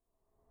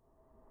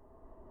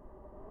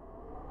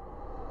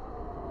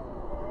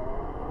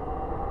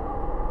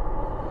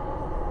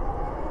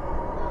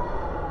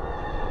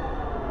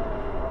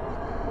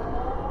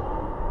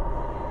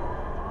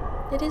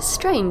It is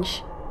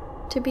strange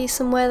to be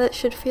somewhere that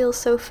should feel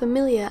so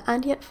familiar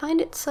and yet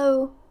find it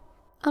so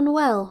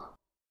unwell.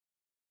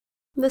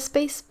 The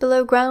space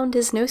below ground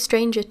is no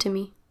stranger to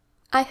me.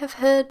 I have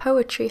heard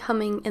poetry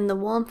humming in the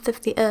warmth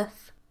of the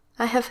earth.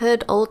 I have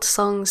heard old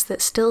songs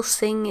that still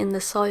sing in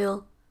the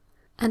soil.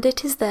 And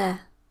it is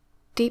there,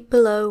 deep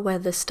below where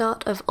the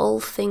start of all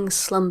things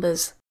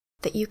slumbers,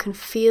 that you can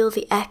feel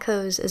the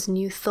echoes as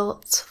new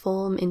thoughts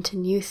form into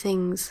new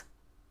things.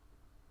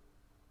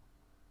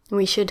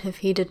 We should have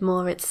heeded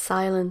more its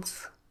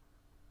silence.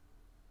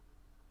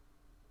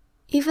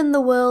 Even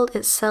the world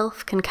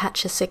itself can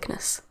catch a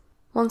sickness,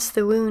 once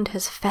the wound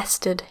has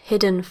festered,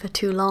 hidden for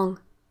too long.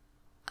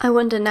 I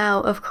wonder now,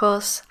 of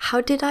course,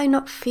 how did I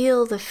not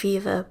feel the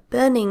fever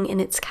burning in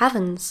its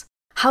caverns?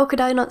 How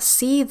could I not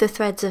see the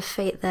threads of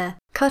fate there,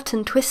 cut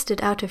and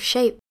twisted out of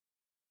shape?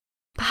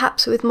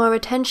 Perhaps with more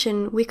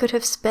attention we could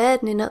have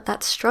spared Ninut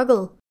that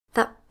struggle,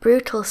 that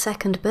brutal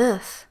second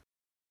birth.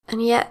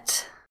 And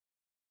yet,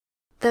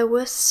 there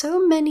were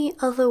so many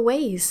other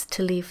ways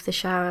to leave the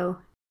Sharrow.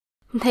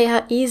 They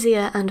are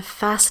easier and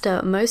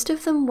faster, most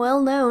of them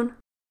well known.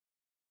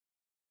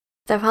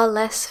 There are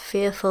less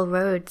fearful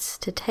roads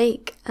to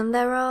take, and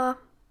there are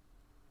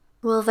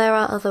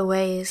other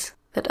ways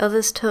that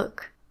others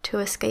took to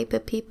escape a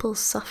people's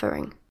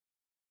suffering.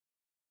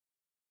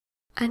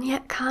 And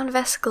yet Khan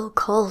Veskal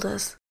called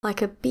us,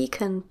 like a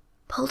beacon,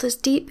 pulled us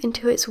deep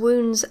into its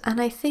wounds,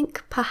 and I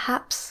think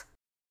perhaps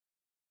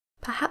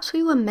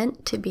we were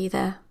meant to be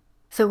there,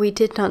 though we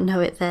did not know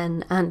it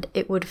then, and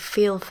it would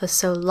feel for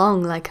so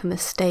long like a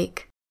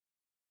mistake.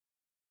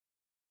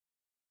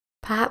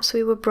 Perhaps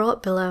we were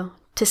brought below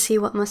to see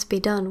what must be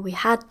done. We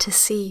had to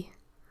see.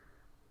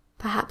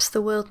 Perhaps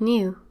the world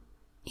knew,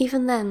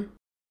 even then.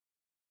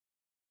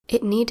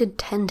 It needed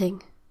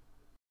tending.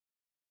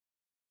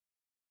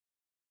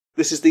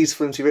 This is These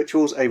Flimsy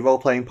Rituals, a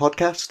role-playing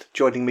podcast.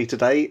 Joining me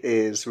today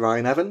is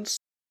Ryan Evans.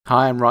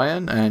 Hi, I'm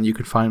Ryan, and you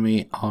can find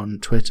me on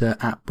Twitter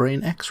at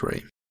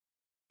BrainXray.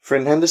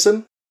 Thrin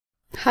Henderson.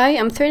 Hi,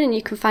 I'm Thrin, and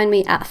you can find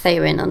me at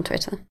Therin on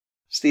Twitter.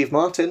 Steve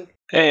Martin.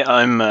 Hey,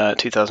 I'm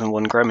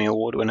 2001 Grammy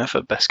Award winner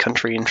for Best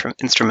Country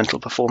Instrumental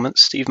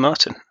Performance, Steve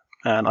Martin,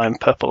 and I'm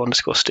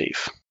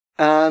purple_Steve.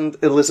 And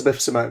Elizabeth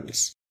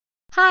Simones.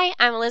 Hi,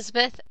 I'm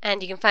Elizabeth,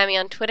 and you can find me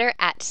on Twitter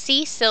at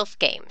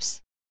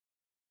CSylphGames.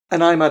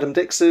 And I'm Adam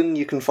Dixon.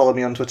 You can follow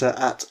me on Twitter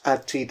at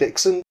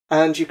AdTDixon,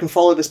 and you can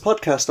follow this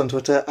podcast on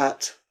Twitter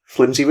at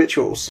Flimsy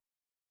Rituals.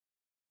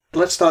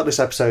 Let's start this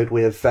episode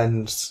with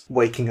Ven's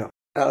waking up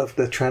out of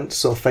the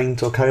trance or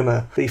faint or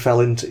coma that he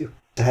fell into.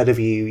 Ahead of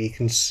you, you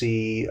can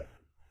see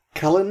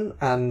Callan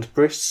and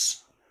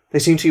Briss. They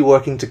seem to be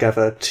working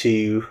together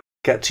to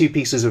get 2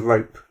 pieces of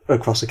rope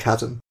across a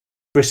chasm.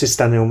 Briss is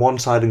standing on one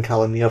side and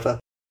Callan the other,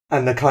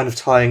 and they're kind of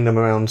tying them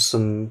around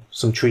some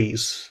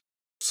trees.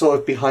 Sort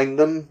of behind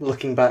them,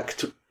 looking back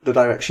to the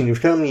direction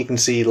you've come, you can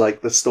see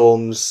like the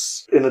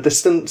storms in the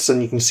distance,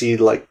 and you can see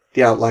like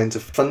the outlines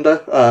of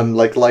thunder,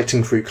 like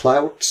lighting through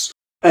clouds.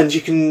 And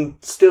you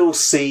can still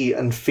see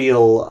and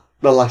feel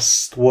the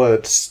last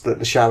words that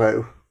the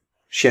Sharrow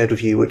shared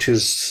with you, which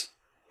is,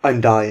 "I'm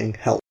dying,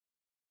 help."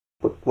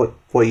 What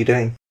are you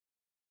doing?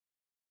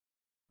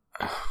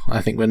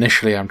 I think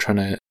initially I'm trying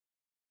to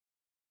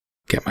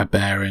get my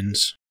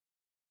bearings,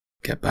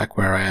 get back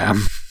where I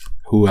am,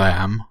 who I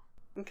am,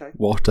 Okay.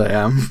 what I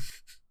am.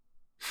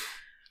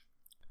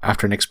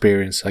 After an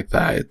experience like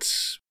that,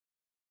 it's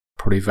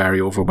probably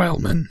very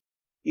overwhelming.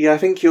 Yeah, I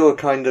think you're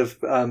kind of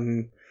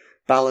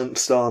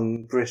balanced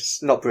on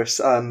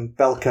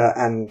Belka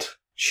and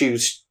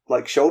Shu's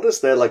like shoulders.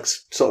 They're like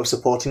sort of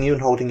supporting you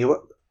and holding you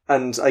up.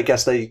 And I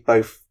guess they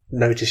both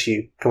notice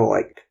you come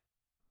awake.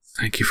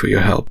 Thank you for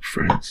your help,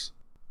 friends.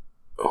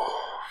 Oh.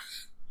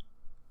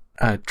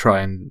 I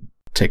try and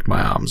take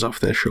my arms off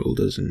their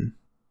shoulders and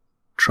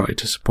try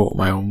to support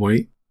my own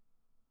weight.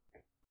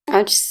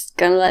 I'm just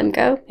gonna let him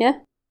go, yeah?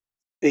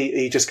 Are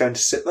you just going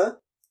to sit there?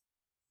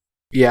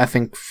 Yeah, I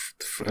think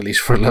at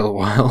least for a little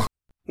while.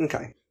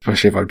 Okay.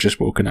 Especially if I've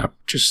just woken up,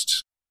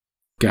 just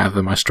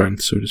gather my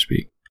strength, so to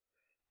speak.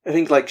 I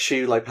think like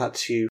Shu like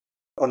pats you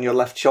on your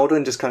left shoulder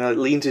and just kind of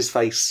leans his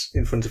face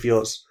in front of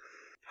yours.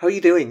 How are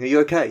you doing? Are you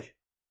okay?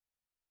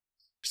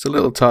 Just a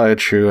little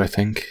tired, Shu, I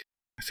think.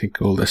 I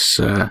think all this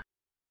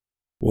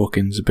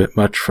walking's a bit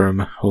much for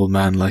an old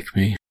man like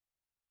me.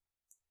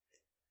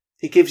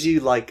 He gives you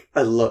like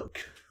a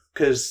look,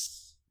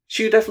 because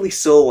Shu definitely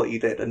saw what you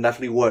did and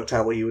definitely worked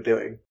out what you were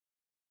doing.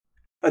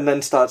 And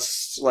then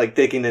starts like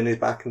digging in his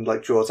back and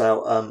like draws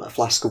out a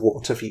flask of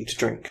water for you to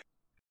drink.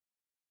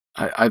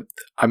 I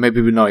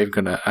maybe we're not even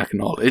going to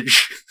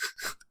acknowledge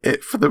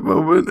it for the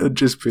moment and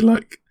just be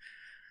like,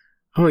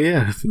 oh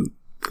yeah,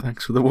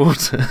 thanks for the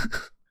water.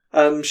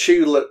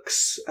 Shu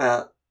looks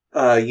at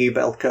you,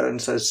 Belka, and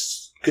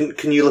says,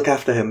 "Can you look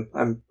after him?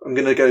 I'm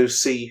going to go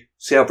see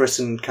how Briss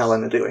and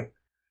Callan are doing."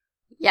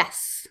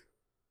 Yes.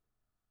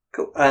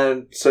 Cool.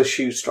 So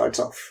Shu strides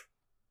off.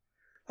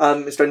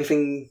 Is there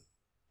anything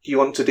you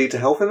want to do to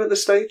help him at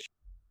this stage?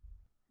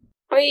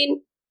 I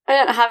mean, I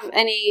don't have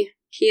any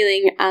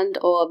healing and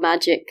or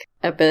magic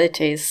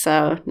abilities,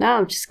 so now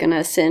I'm just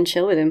gonna sit and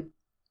chill with him.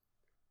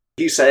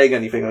 Are you saying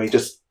anything, or are you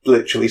just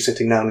literally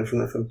sitting down in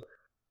front of him?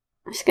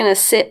 I'm just gonna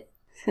sit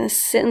and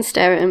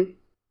stare at him.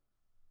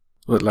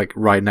 What, like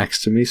right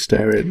next to me,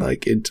 staring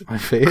like into my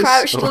face?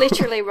 Crouched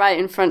literally right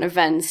in front of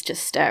Vens,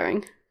 just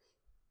staring.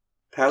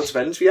 How's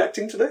Vens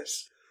reacting to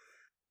this?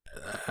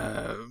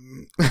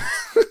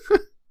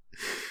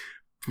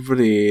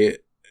 Probably,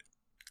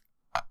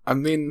 I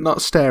mean,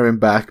 not staring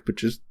back, but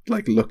just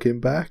like looking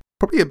back.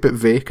 Probably a bit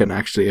vacant,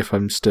 actually, if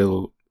I'm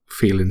still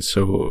feeling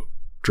so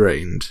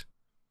drained.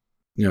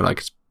 You know,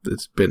 like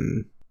it's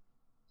been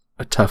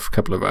a tough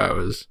couple of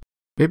hours.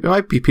 Maybe it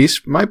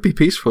might be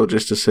peaceful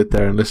just to sit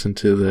there and listen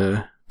to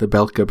the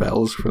Belka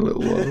bells for a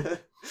little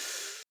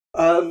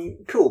while.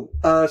 Cool.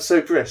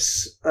 So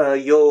Briss, I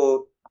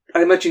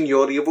imagine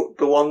you're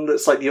the one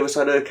that's like the other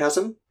side of the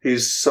chasm,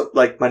 who's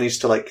like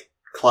managed to like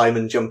climb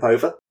and jump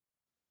over.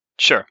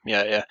 Sure.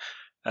 Yeah.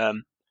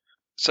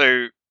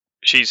 So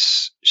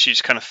she's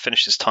kind of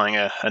finishes tying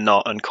a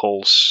knot and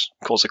calls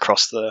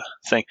across the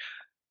thing.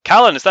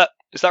 Callan, is that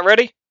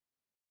ready?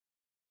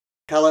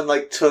 Callan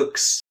like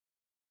tugs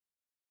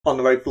on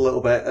the rope a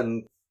little bit,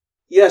 and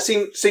yeah,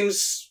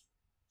 seems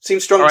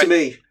strong Right. to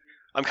me.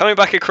 I'm coming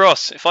back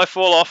across. If I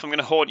fall off, I'm going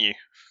to haunt you.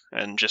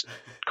 And just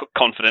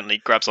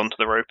confidently grabs onto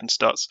the rope and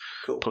starts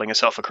Cool. pulling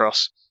herself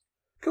across.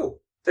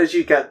 Cool. As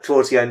you get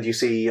towards the end, you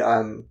see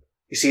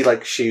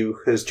like Shu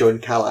has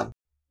joined Callan.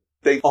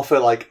 They offer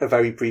like a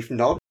very brief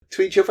nod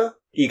to each other.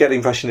 You get the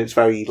impression it's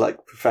very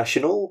like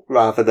professional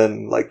rather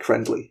than like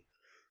friendly.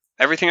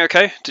 Everything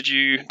okay? Did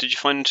you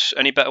find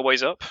any better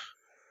ways up?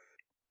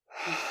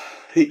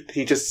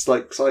 He just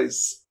like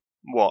sighs.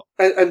 What?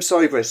 I'm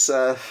sorry, Briss.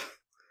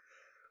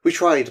 We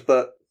tried,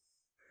 but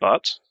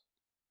But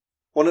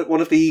one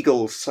of the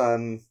eagles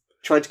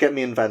tried to get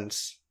me in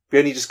Vents. We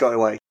only just got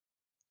away.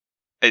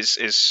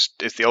 is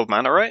the old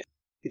man alright?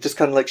 He just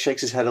kind of like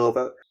shakes his head a little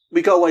bit.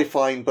 We got away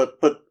fine,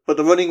 but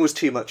the running was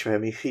too much for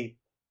him. He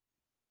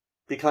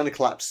kind of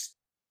collapsed.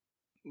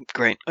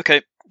 Great.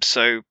 Okay.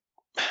 So,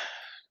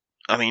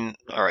 I mean,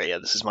 all right. Yeah,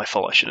 this is my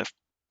fault. I should have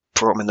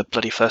brought him in the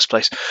bloody first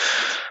place.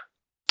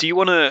 Do you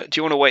want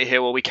to wait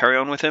here while we carry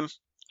on with him?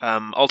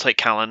 I'll take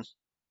Callan.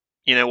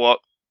 You know what?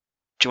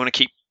 Do you want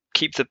to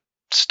keep the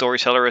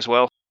storyteller as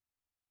well?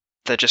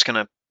 They're just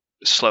gonna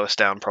slow us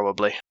down,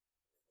 probably.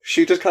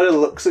 Shu just kind of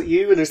looks at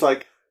you and is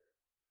like,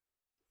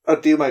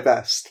 "I'll do my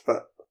best,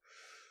 but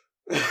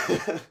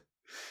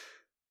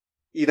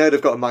you know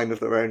they've got a mind of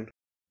their own."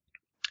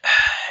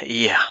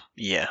 Yeah,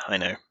 I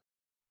know.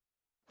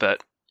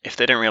 But if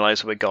they don't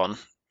realise we're gone,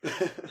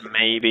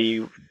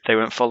 maybe they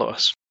won't follow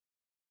us.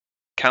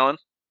 Callan,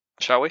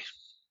 shall we?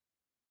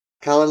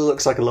 Callan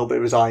looks like a little bit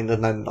resigned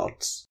and then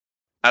nods.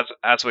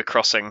 As we're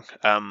crossing,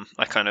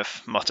 I kind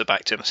of mutter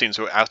back to him. As soon as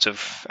we're out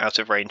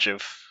of range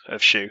of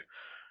Shu.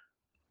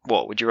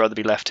 What, would you rather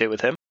be left here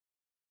with him?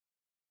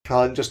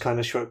 Callan just kind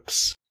of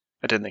shrugs.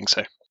 I didn't think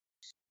so.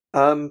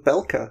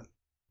 Belka.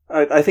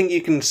 I think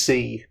you can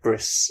see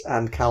Briss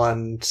and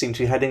Callan seem to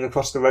be heading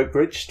across the rope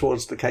bridge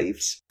towards the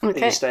caves.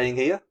 Okay. Are you staying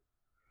here?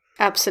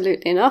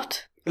 Absolutely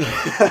not.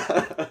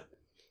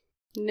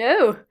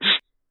 No.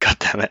 God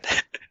damn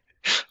it.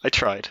 I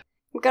tried.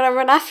 I'm gonna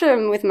run after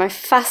him with my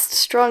fast,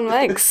 strong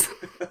legs.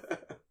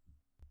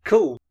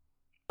 Cool.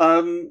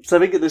 So I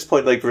think at this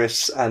point, like,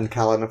 Briss and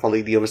Callan are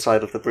probably the other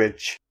side of the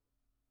bridge.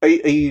 Are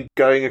you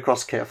going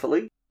across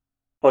carefully?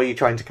 Or are you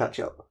trying to catch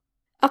up?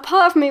 A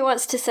part of me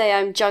wants to say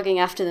I'm jogging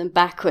after them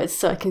backwards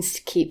so I can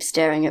keep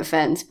staring at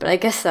Vens, but I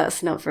guess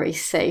that's not very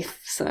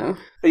safe, so...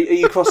 Are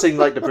you crossing,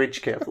 like, the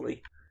bridge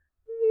carefully?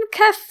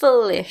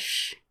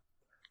 Careful-ish.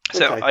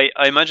 So Okay.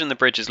 I imagine the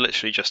bridge is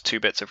literally just two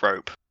bits of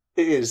rope.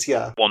 It is,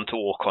 yeah. One to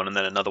walk on and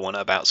then another one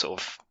about sort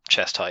of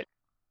chest height.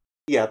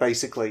 Yeah,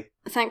 basically.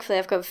 Thankfully,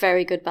 I've got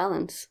very good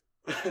balance.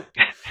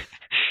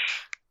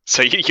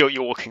 So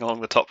you're walking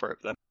along the top rope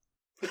then?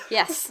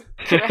 Yes,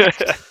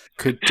 correct.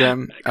 Could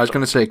I was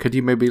going to say, could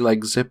you maybe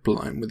like zip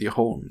line with your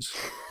horns?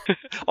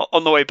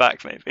 On the way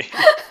back, maybe.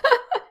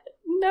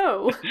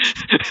 No.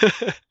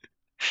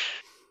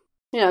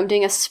 I'm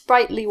doing a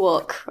sprightly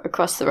walk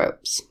across the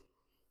ropes.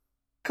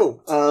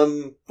 Cool.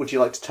 Would you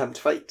like to tempt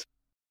fate?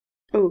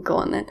 Oh, go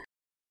on then.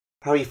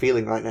 How are you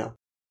feeling right now?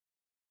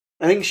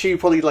 I think Shu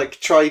probably, like,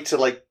 tried to,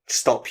 like,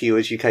 stop you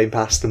as you came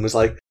past and was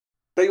like,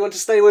 "Don't you want to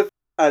stay with..."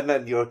 And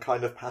then you're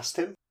kind of past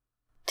him.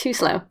 Too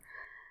slow.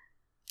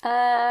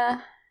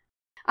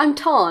 I'm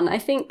torn. I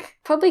think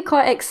probably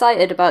quite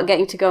excited about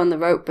getting to go on the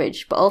rope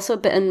bridge, but also a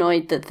bit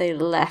annoyed that they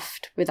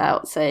left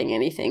without saying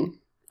anything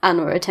and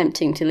were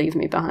attempting to leave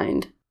me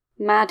behind.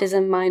 Mad is a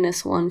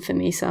 -1 for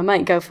me, so I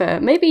might go for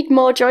maybe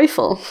more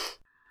joyful.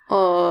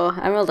 Oh,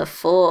 I rolled a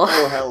 4.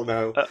 Oh, hell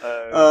no.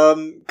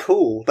 Uh-oh.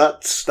 Cool.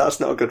 That's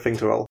not a good thing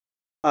to roll.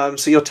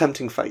 So you're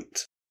tempting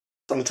fate.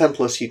 On the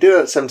Templars, you do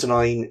it at 7 to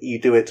 9,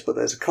 you do it, but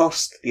there's a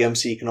cost. The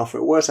MC can offer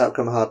a worse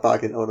outcome, a hard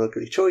bargain, or an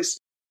ugly choice.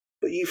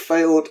 But you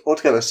failed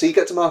altogether, so you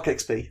get to mark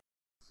XP.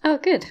 Oh,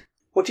 good.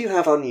 What do you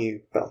have on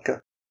you,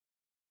 Belka?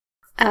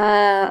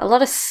 A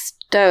lot of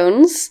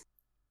stones,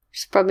 which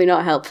is probably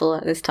not helpful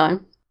at this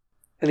time.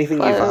 Anything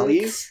you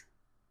value? Clothes.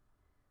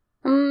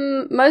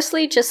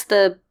 Mostly just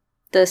the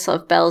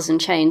sort of bells and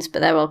chains,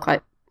 but they're all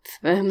quite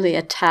firmly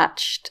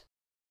attached.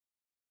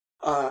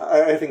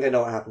 I think I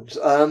know what happens.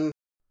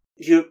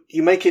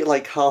 You make it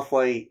like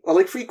halfway, or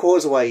like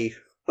 3/4 away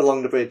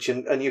along the bridge,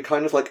 and you're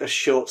kind of like a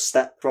short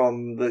step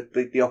from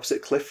the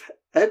opposite cliff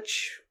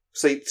edge.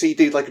 So you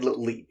do like a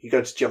little leap, you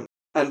go to jump,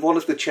 and one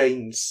of the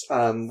chains,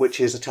 which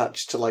is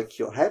attached to like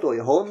your head or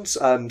your horns,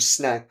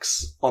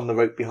 snags on the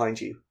rope behind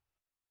you.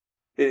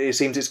 It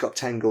seems it's got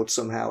tangled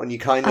somehow, and you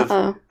kind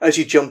of, as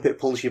you jump, it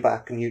pulls you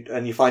back, and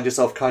you find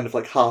yourself kind of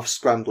like half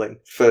scrambling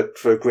for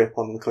a grip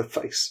on the cliff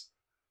face.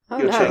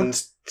 Your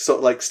chain's sort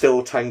of like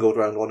still tangled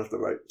around one of the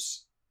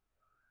ropes.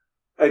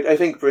 I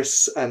think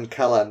Briss and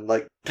Callan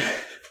like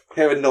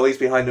hear a noise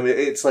behind them.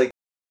 It's like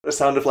a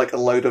sound of like a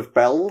load of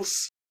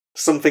bells,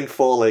 something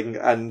falling,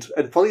 and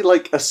probably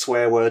like a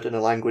swear word in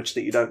a language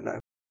that you don't know.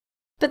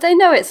 But they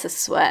know it's a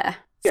swear.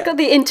 It's Yeah. got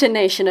the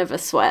intonation of a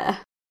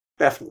swear.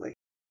 Definitely.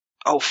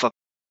 Oh, for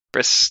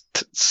Briss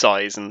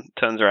sighs and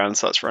turns around and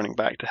starts running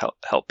back to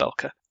help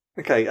Belka.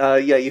 Okay,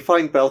 you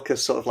find Belka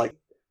sort of like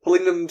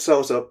pulling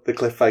themselves up the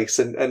cliff face,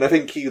 and I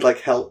think you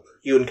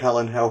and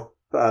Callan help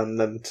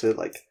them to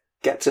like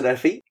get to their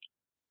feet.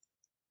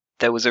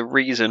 There was a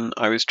reason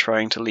I was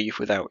trying to leave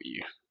without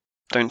you.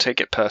 Don't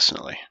take it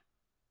personally.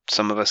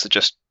 Some of us are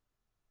just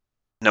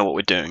know what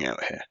we're doing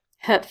out here.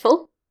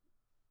 Hurtful?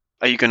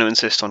 Are you going to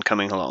insist on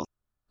coming along?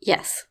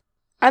 Yes.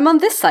 I'm on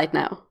this side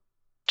now.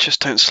 Just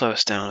don't slow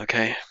us down,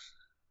 okay?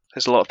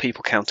 There's a lot of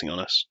people counting on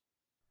us.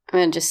 I'm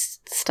going to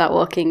just start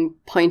walking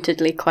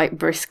pointedly, quite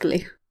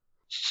briskly.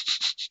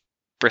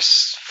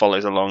 Briss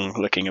follows along,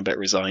 looking a bit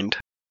resigned.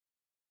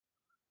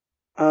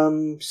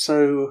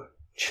 So,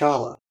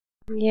 Charla.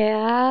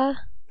 Yeah?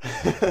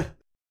 That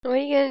What are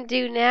you gonna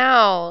do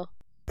now?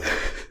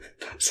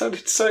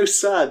 sounded so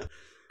sad.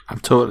 I'm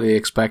totally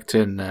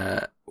expecting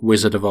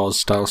Wizard of Oz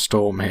style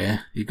storm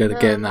here. You gotta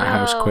get in that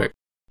house no. quick.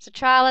 So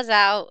Trala's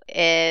out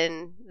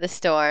in the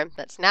storm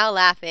that's now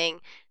laughing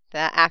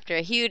that after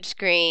a huge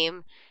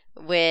scream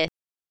with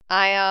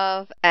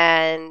Iov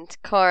and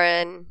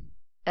Corin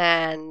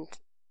and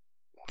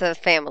the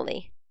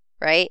family,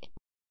 right?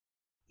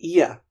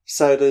 Yeah,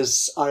 so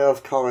there's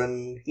Iov,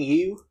 Corin,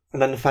 you,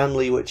 and then the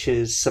family, which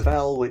is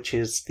Savel, which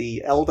is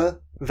the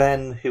elder,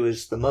 Ven, who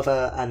is the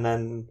mother, and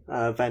then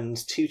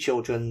Ven's two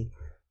children,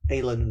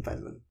 Aelin and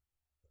Venman.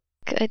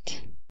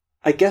 Good.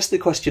 I guess the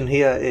question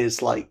here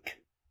is, like,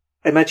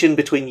 imagine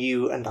between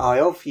you and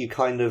Iov, you're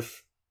kind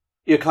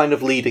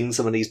of leading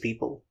some of these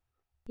people.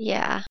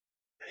 Yeah.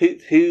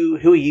 Who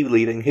are you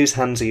leading? Whose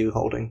hands are you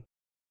holding?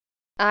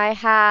 I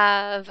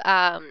have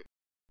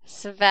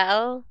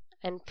Savel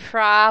and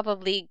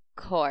probably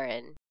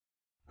Corin.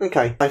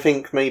 Okay, I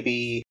think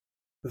maybe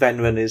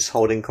Venman is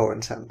holding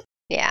Corin's hand.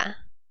 Yeah.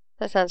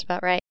 That sounds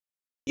about right.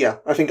 Yeah,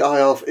 I think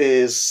Iov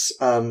is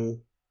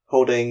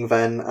holding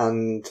Ven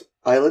and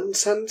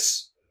Island's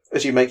hands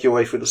as you make your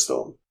way through the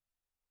storm.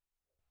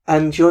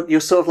 And you're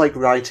sort of like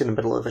right in the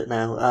middle of it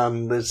now.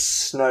 There's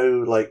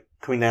snow like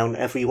coming down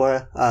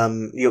everywhere.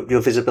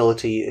 Your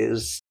visibility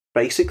is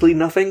basically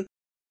nothing.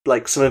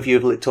 Like some of you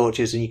have lit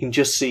torches, and you can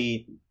just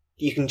see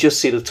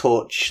the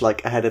torch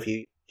like ahead of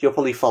you. You're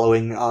probably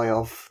following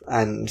Iov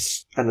and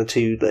the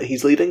two that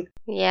he's leading.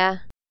 Yeah.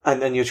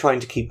 And you're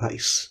trying to keep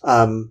pace,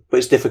 but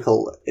it's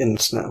difficult in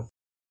snow.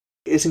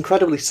 It's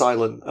incredibly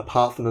silent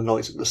apart from the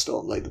noise of the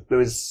storm. Like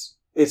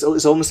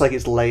it's almost like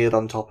it's layered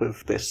on top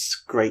of this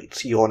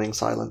great yawning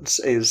silence.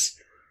 Is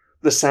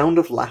the sound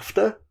of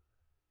laughter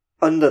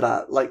under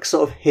that, like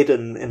sort of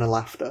hidden in a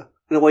laughter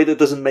in a way that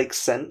doesn't make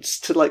sense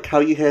to like how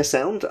you hear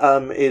sound.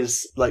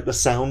 Is like the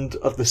sound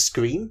of the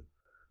scream.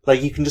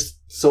 Like you can just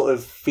sort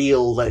of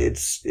feel that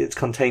it's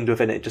contained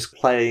within it, just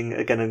playing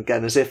again and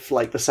again, as if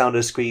like the sound of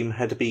the scream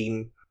had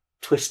been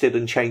twisted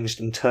and changed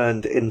and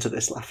turned into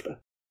this laughter.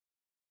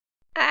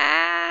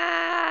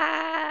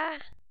 Ah!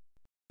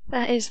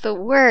 That is the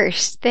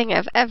worst thing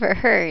I've ever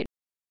heard.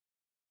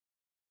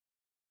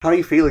 How are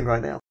you feeling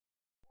right now?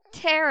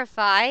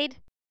 Terrified.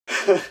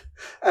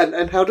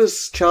 and how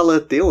does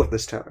Charla deal with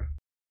this terror?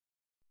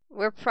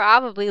 We're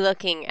probably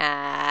looking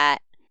at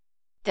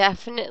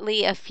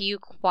definitely a few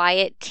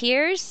quiet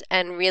tears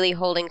and really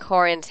holding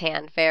Corin's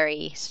hand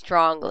very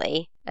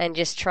strongly and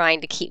just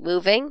trying to keep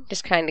moving.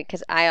 Just kind of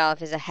because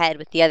Iov is ahead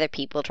with the other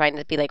people, trying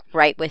to be like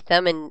right with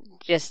them and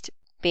just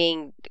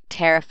being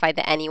terrified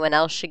that anyone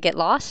else should get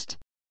lost.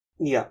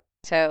 Yeah.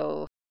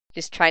 So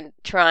just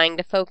trying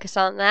to focus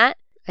on that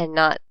and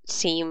not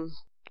seem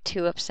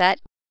too upset.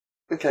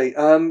 Okay,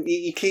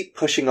 you keep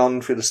pushing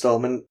on through the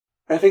storm, and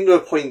I think there are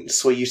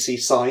points where you see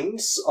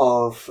signs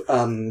of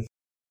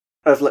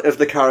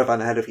the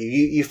caravan ahead of you.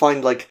 You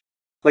find like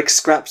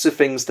scraps of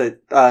things that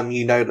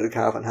you know that the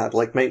caravan had,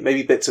 like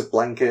maybe bits of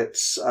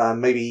blankets,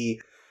 maybe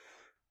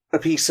a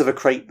piece of a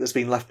crate that's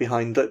been left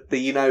behind that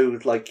you know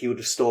like you would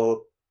have stored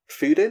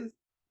food in.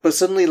 But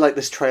suddenly, like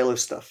this trail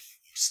of stuff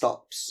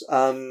stops.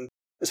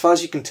 As far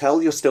as you can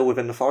tell, you're still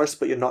within the forest,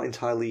 but you're not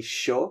entirely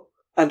sure.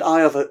 And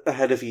Iov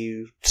ahead of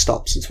you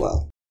stops as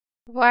well.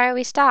 Why are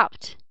we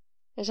stopped?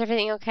 Is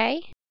everything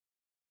okay?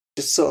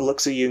 Just sort of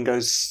looks at you and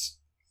goes,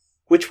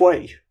 Which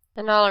way?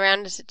 And all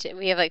around us,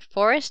 we have like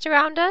forest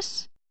around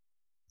us.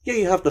 Yeah,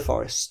 you have the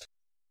forest.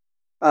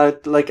 I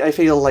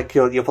feel like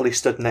you're probably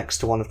stood next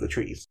to one of the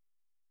trees.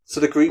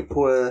 So the group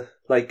were,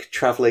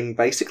 travelling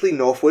basically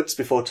northwards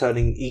before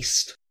turning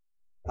east,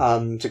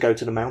 to go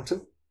to the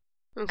mountain.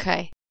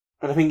 Okay.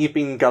 And I think you've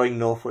been going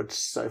northwards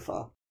so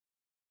far.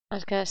 I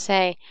was gonna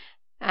say,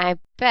 I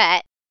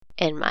bet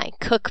in my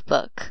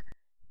cookbook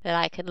that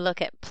I could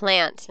look at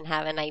plants and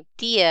have an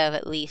idea of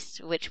at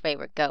least which way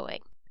we're going.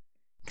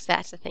 Because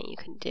that's the thing you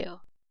can do.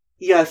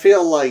 Yeah, I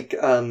feel like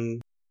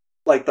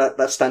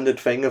that standard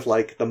thing of,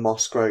 the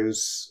moss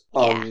grows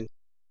on... Yeah.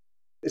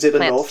 Is it the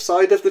Plants. north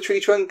side of the tree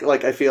trunk?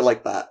 I feel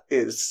like that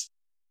is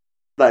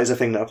a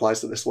thing that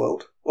applies to this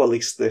world. Or at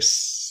least this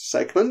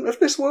segment of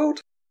this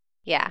world.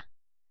 Yeah.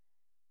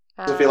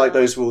 I feel like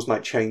those rules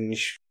might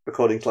change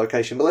according to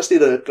location. But let's do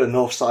the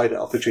north side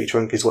of the tree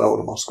trunk is where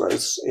the moss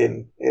grows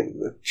in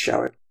the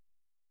shower.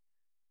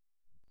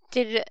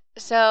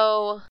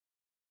 So,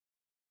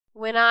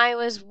 when I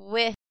was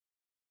with...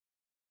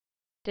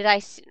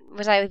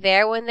 Was I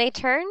there when they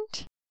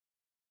turned?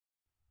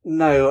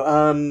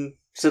 No,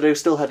 so they were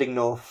still heading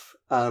north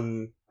at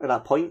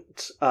that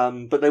point,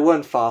 but they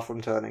weren't far from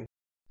turning.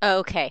 Oh,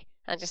 okay.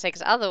 I was just like,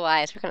 'cause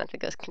otherwise we're going to have to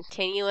go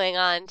continuing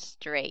on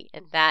straight,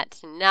 and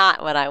that's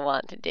not what I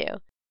want to do.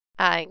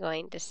 I'm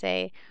going to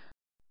say,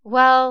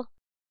 well,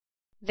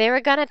 they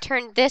were going to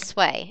turn this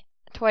way,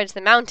 towards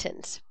the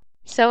mountains.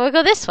 So we'll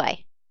go this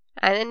way,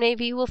 and then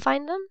maybe we'll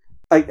find them.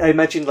 I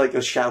imagine,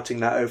 you're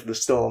shouting that over the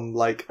storm,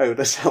 over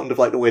the sound of,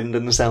 the wind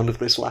and the sound of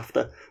this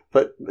laughter.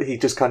 But he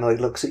just kind of,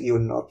 looks at you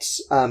and nods,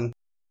 and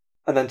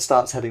then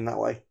starts heading that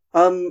way.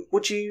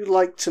 Would you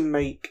like to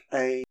make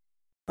a,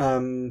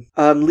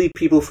 lead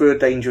people through a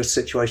dangerous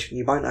situation?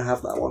 You might not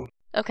have that one.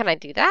 Oh, can I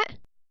do that?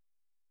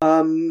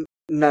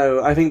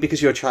 No, I think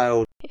because you're a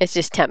child. It's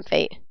just temp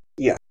fate.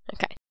 Yeah.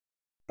 Okay.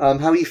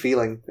 How are you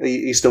feeling? Are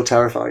you still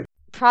terrified?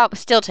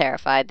 Still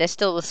terrified. There's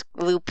still this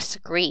loop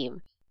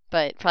scream.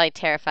 But probably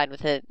terrified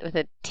with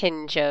a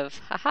tinge of,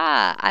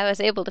 haha, I was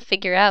able to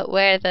figure out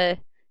where the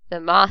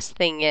moss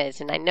thing is,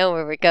 and I know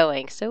where we're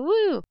going, so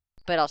woo!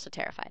 But also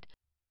terrified.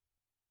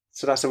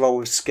 So that's a roll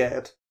with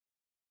scared.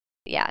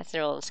 Yeah, it's a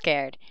roll of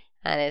scared.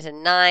 And it's a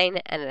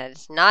 9, and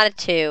it's not a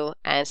 2,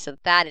 and so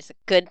that is a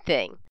good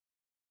thing.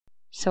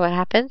 So what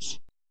happens?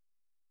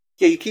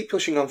 Yeah, you keep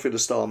pushing on through the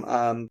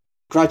storm.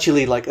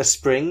 Gradually, a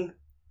spring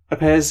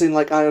appears in,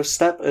 Io's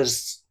step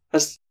as...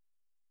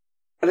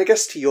 And I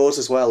guess to yours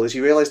as well, as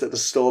you realise that the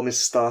storm is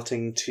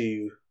starting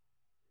to...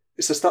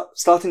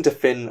 starting to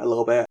thin a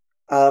little bit.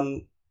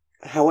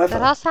 However...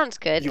 That all sounds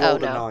good. You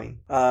rolled a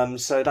 9.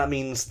 So that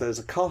means there's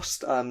a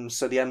cost.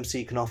 So the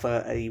MC can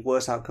offer a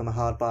worse outcome, a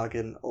hard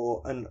bargain,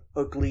 or an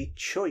ugly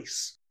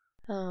choice.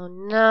 Oh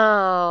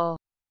no.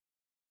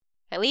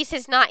 At least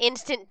it's not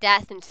instant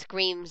death and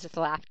screams of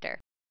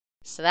laughter.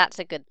 So that's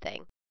a good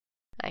thing.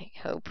 I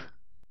hope.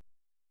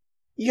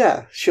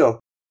 Yeah, sure.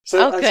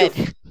 So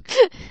good.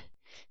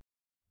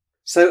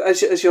 So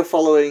as you're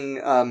following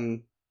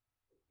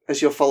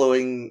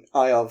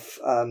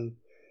Iov,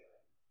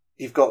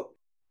 you've got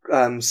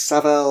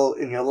Savel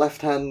in your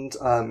left hand,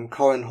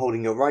 Corin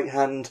holding your right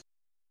hand.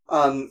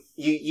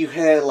 You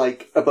hear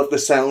above the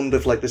sound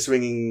of this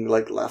ringing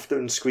laughter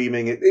and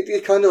screaming.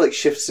 It kind of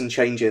shifts and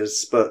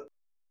changes, but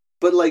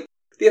the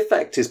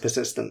effect is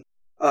persistent.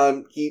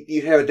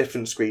 You hear a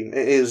different scream.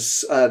 It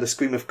is the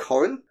scream of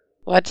Corin.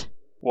 What?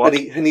 What?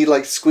 And he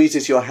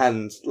squeezes your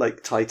hand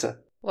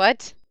tighter.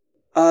 What?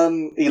 Are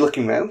you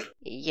looking round?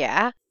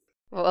 Yeah.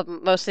 Well,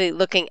 I'm mostly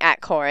looking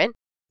at Corin.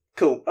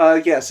 Cool.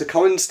 Yeah, so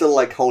Corin's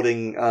still,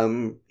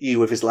 holding, you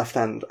with his left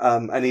hand,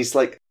 and he's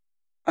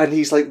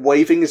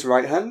waving his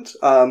right hand,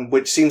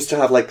 which seems to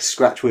have,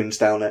 scratch wounds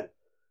down it.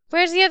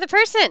 Where's the other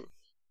person?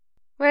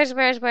 Where's,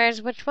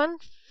 which one?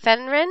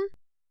 Fenrin?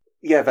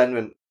 Yeah,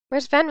 Venrin.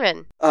 Where's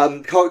Venrin?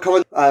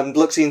 Corin,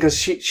 looks in, because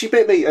she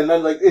bit me, and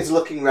then, is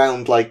looking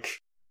round,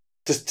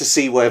 to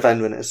see where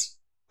Venrin is.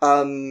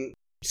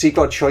 So you've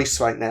got a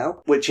choice right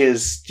now, which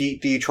is, do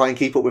you try and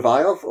keep up with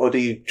Iov, or do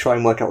you try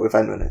and work out where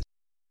Venrin is?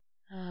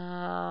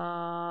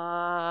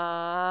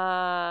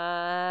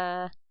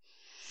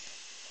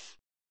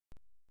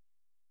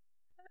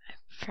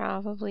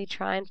 Probably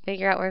try and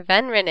figure out where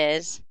Venrin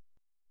is.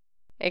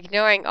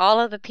 Ignoring all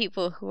of the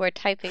people who are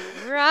typing,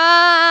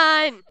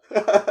 run!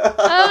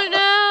 Oh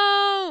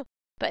no!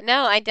 But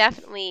no, I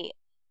definitely...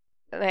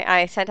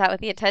 I sent out with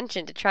the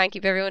intention to try and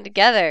keep everyone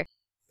together.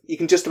 You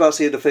can just about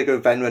see the figure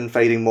of Venrin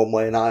fading one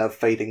way and Iov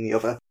fading the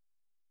other.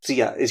 So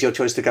yeah, is your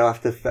choice to go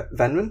after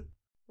Venrin?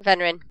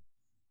 Venrin.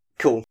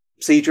 Cool.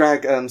 So you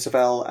drag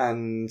Savel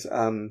and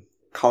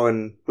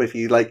Corin with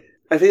you.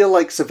 I feel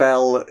like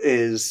Savel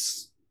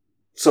is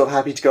sort of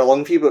happy to go along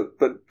with you,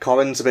 but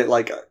Corin's a bit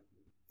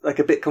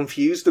a bit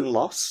confused and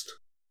lost,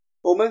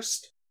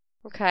 almost.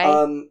 Okay.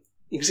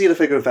 You can see the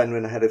figure of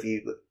Venrin ahead of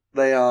you.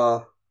 They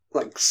are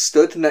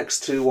stood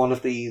next to one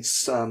of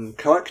these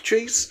koak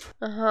trees.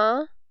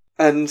 Uh-huh.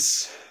 And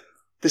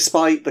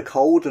despite the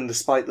cold and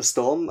despite the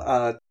storm,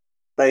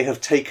 they've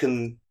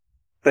taken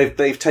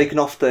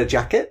off their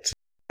jacket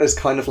as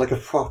kind of like a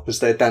prop as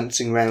they're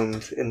dancing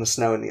around in the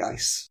snow and the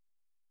ice.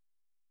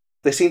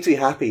 They seem to be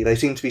happy, they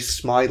seem to be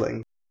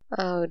smiling.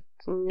 Oh,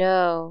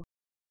 no.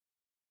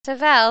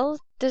 Savel,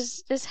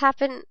 does this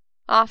happen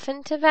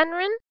often to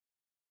Venren?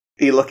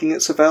 Are you looking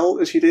at Savel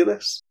as you do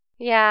this?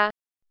 Yeah.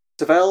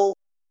 Savel...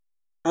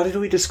 How did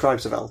we describe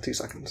Savel? 2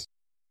 seconds.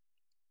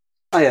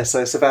 Ah, yeah,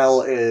 so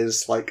Savel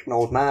is, like, an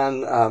old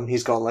man,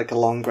 he's got, like, a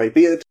long grey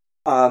beard,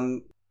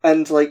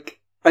 and, like,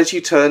 as you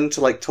turn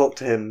to, like, talk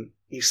to him,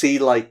 you see,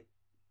 like,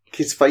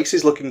 his face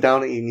is looking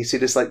down at you, and you see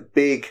this, like,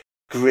 big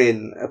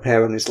grin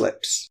appear on his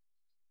lips.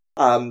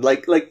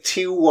 Like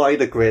too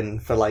wide a grin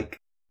for, like,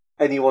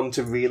 anyone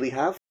to really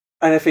have.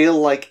 And I feel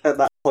like, at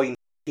that point,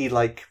 he,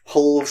 like,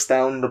 pulls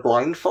down the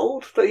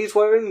blindfold that he's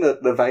wearing,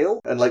 the veil,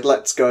 and, like,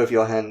 lets go of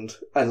your hand,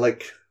 and,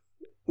 like,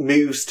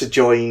 moves to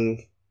join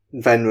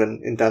Venren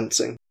in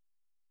dancing.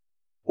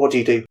 What do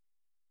you do?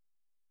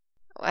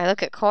 I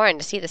look at Corin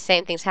to see the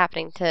same things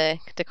happening to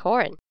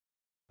Corin.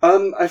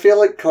 I feel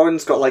like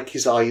Corin's got, like,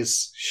 his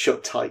eyes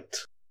shut tight.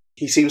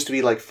 He seems to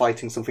be, like,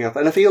 fighting something up,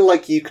 and I feel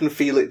like you can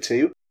feel it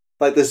too.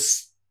 Like,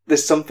 there's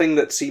something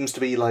that seems to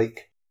be,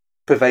 like,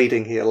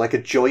 pervading here, like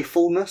a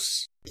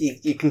joyfulness.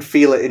 You can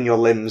feel it in your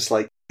limbs,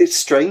 like, it's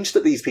strange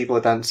that these people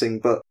are dancing,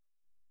 but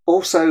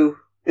also,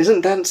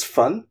 isn't dance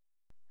fun?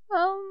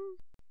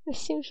 This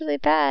seems really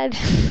bad.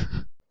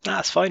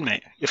 That's fine,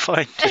 mate. You're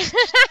fine. Just...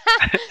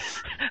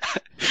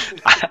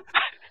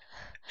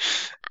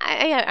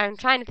 I'm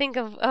trying to think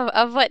of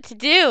what to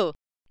do.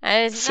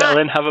 Settle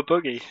in, have a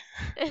boogie.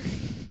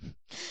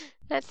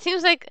 That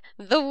seems like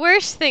the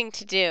worst thing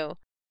to do.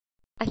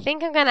 I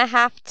think I'm going to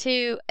have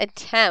to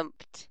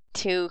attempt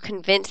to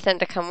convince them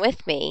to come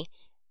with me.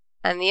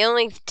 And the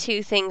only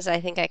 2 things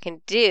I think I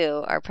can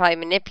do are probably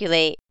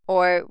manipulate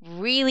or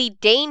really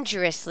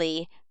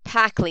dangerously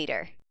pack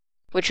leader,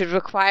 which would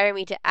require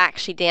me to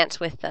actually dance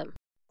with them.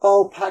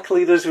 Oh, pack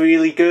leader's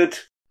really good.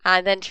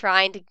 And then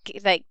trying to,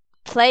 like,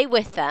 play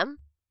with them,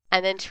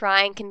 and then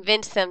try and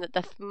convince them that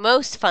the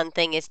most fun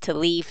thing is to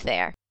leave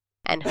there,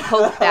 and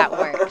hope that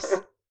works.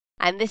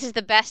 And this is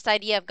the best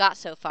idea I've got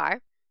so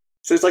far.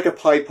 So it's like a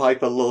Pied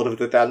Piper Lord of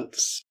the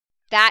Dance.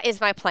 That is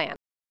my plan.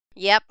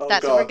 Yep, Oh,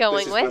 that's God, what we're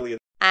going this is with.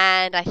 Brilliant.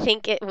 And I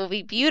think it will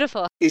be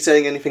beautiful. Are you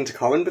saying anything to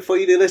Corin before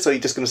you do this, or are you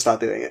just going to start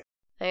doing it?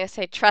 I'm going to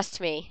say,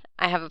 trust me,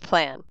 I have a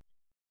plan.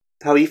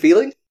 How are you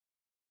feeling?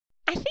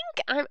 I think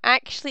I'm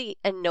actually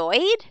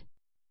annoyed.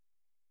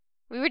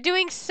 We were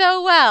doing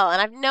so well, and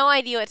I have no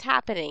idea what's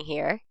happening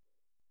here.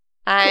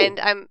 And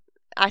Cool.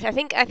 I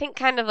think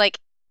kind of like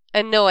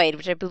annoyed,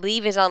 which I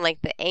believe is on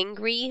like the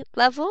angry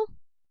level.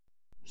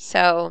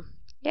 So,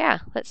 yeah,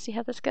 let's see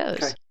how this goes.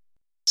 Okay.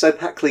 So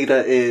pack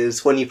leader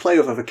is when you play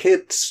with other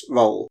kids,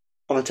 roll.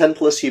 On a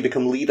 10+, you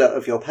become leader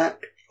of your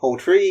pack.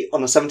 Hold 3.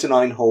 On a 7 to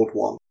 9, hold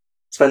 1.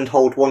 Spend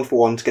hold 1 for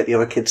 1 to get the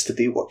other kids to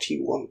do what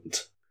you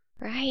want.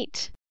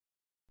 Right.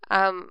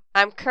 I'm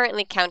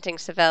currently counting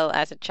Savel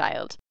as a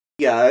child.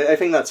 Yeah, I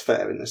think that's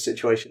fair in this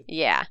situation.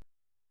 Yeah.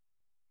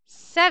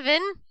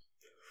 7.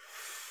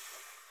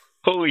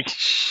 Holy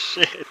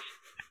shit.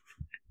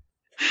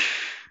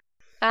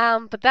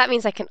 But that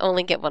means I can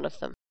only get one of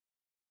them.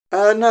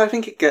 No, I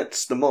think it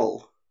gets them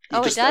all. You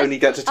Oh, it just does? only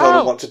get to tell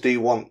them Oh. what to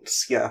do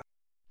once, yeah.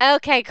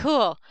 Okay,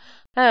 cool.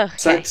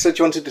 Okay. So do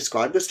you want to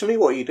describe this to me?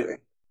 What are you doing?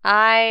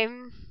 I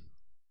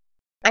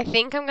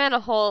think I'm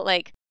gonna hold,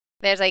 like,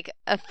 there's like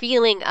a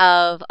feeling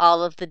of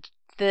all of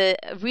the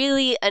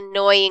really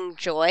annoying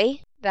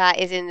joy that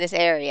is in this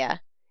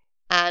area.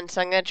 And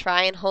so I'm gonna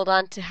try and hold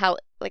on to how,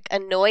 like,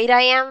 annoyed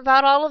I am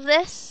about all of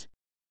this,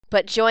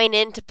 but join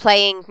into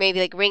playing maybe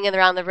like Ringing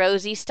Around the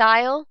Rosie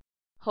style,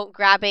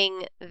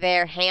 grabbing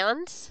their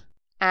hands,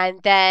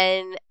 and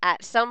then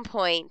at some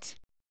point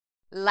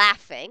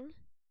laughing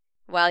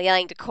while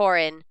yelling to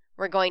Corin,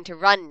 "We're going to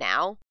run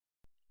now."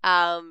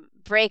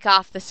 Break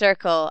off the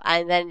circle,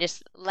 and then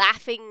just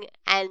laughing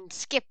and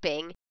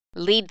skipping,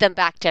 lead them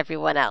back to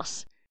everyone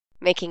else,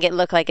 making it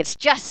look like it's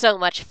just so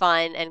much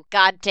fun, and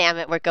god damn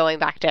it, we're going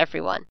back to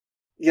everyone.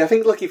 Yeah, I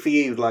think lucky for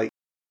you, like,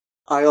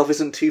 Iov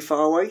isn't too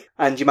far away,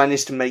 and you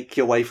manage to make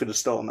your way through the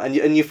storm, and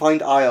you find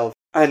Iov,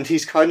 and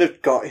he's kind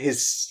of got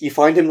you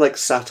find him, like,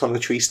 sat on a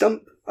tree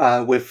stump,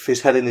 with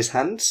his head in his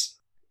hands,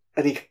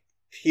 and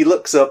he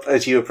looks up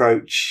as you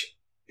approach,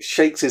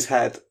 shakes his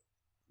head,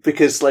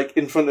 because, like,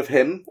 in front of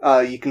him,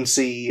 you can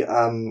see,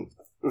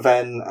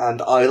 Ven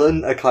and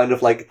Island are kind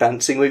of, like,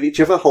 dancing with each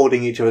other,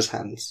 holding each other's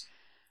hands.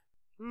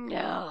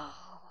 No.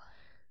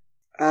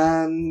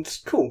 And,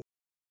 cool.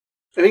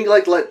 I think,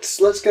 like,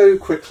 let's go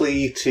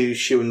quickly to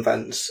Shu and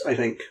Ven's, I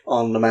think,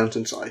 on the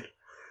mountainside.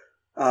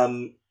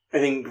 I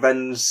think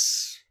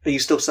Ven's... Are you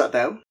still sat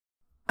down?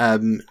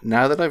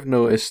 Now that I've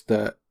noticed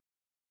that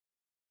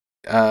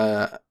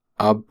are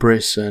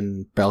Briss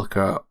and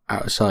Belka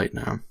out of sight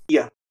now?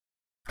 Yeah.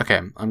 Okay,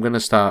 I'm gonna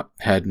start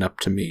heading up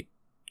to meet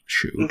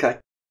Shu. Okay.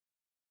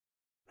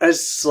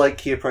 As,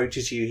 like, he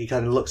approaches you, he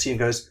kind of looks at you and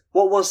goes,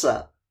 "What was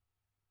that?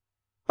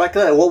 Back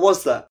there, what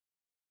was that?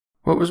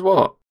 What was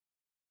what?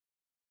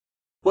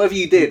 Whatever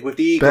you did with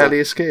the eagle." Barely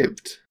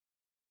escaped.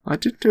 I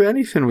didn't do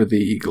anything with the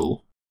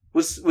eagle.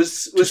 Was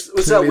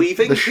that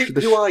weaving?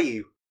 Who are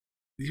you?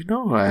 You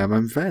know who I am.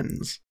 I'm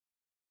Vens.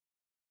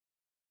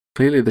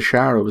 Clearly the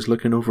Sharo was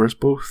looking over us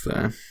both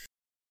there.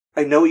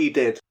 I know what you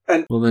did.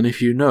 And well, then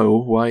if you know,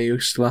 why are you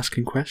still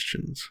asking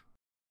questions?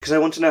 Because I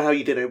want to know how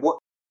you did it.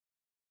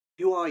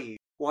 Who are you?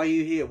 Why are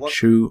you here?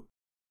 Shu,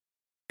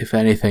 if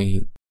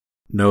anything,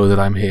 know that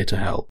I'm here to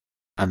help,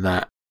 and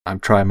that I'm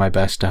trying my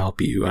best to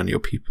help you and your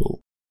people.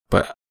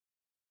 But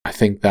I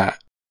think that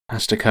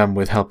has to come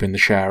with helping the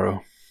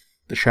Sharo.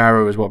 The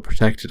Sharo is what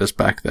protected us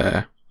back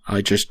there.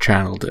 I just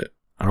channeled it,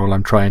 and all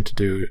I'm trying to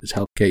do is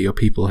help get your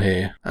people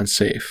here and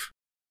safe.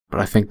 But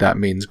I think that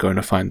means going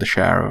to find the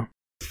Sharo.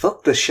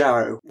 Fuck the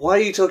Sharo. Why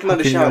are you talking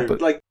about the Sharo?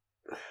 Like,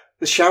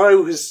 the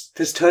Sharo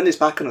has turned its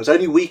back on us.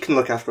 Only we can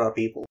look after our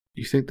people.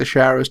 You think the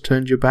Sharo's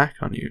turned your back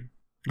on you?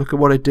 Look at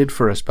what it did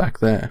for us back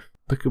there.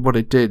 Look at what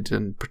it did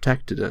and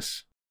protected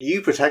us.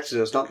 You protected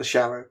us, not the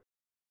Sharo.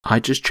 I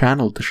just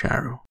channeled the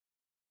Sharo.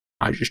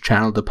 I just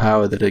channeled the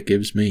power that it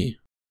gives me.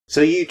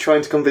 So are you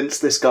trying to convince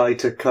this guy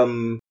to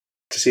come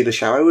to see the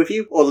Sharo with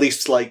you? Or at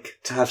least, like,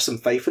 to have some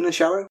faith in the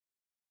Sharo?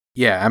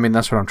 Yeah, I mean,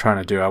 that's what I'm trying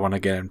to do. I want to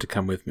get him to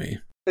come with me.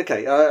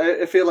 Okay,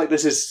 I feel like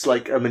this is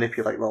like a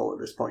manipulate role at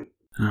this point.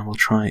 I will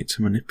try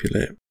to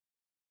manipulate.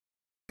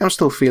 I'm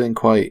still feeling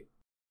quite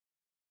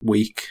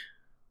weak.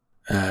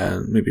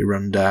 Maybe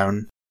run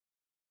down.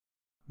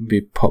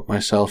 Maybe pop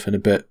myself in a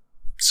bit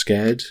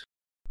scared.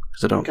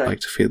 Because I don't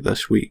like to feel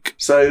this weak.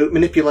 So,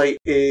 manipulate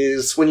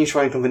is when you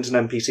try and convince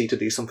an NPC to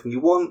do something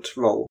you want,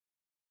 roll.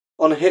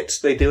 On a hit,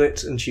 they do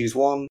it and choose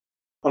 1.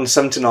 On a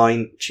 7 to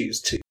 9, choose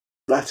 2.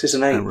 That is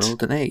an 8. I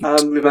rolled an 8.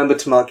 Remember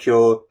to mark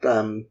your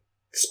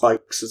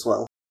spikes as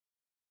well.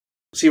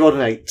 So you rolled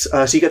an 8.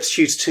 So you get to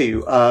choose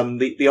 2.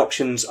 The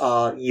options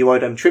are you owe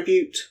them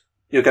tribute,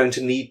 you're going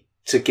to need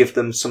to give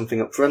them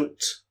something up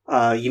front,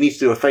 you need to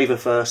do a favour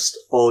first,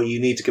 or you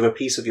need to give a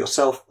piece of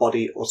yourself,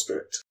 body, or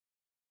spirit.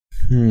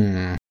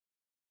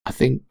 I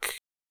think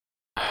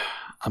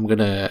I'm going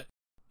to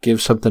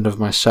give something of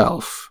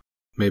myself.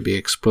 Maybe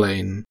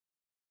explain,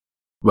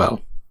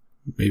 well,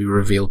 maybe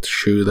reveal to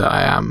Shu that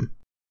I am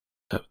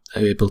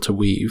able to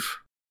weave,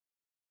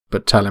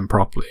 but tell him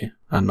properly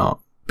and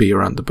not be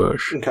around the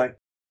bush. Okay.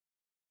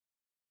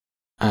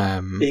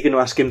 Are you going to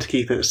ask him to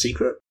keep it a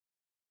secret?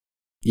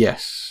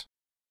 Yes.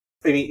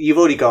 I mean, he's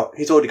already got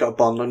a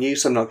bond on you,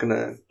 so I'm not going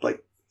to,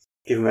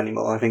 give him any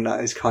more. I think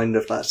that is kind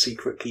of that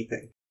secret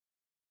keeping.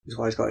 Is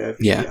why he's got it over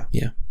here.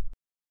 Yeah.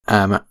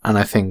 And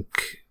I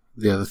think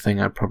the other thing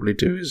I'd probably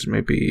do is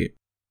maybe...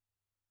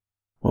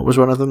 What was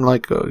one of them,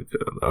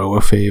 owe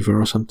a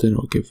favour or something,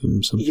 or give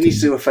them something? You need to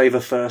do a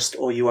favour first,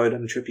 or you owe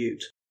them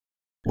tribute.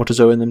 What does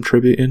owing them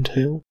tribute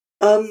entail?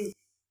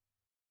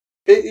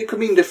 It could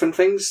mean different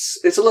things.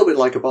 It's a little bit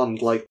like a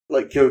bond, like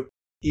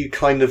you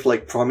kind of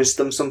promise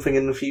them something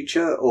in the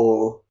future,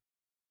 or...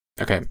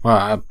 Okay,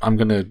 well, I'm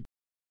gonna...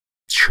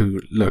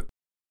 Look,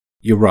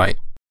 you're right.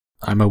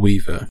 I'm a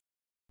weaver.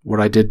 What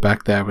I did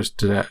back there was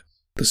to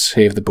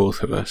save the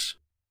both of us.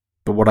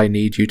 But what I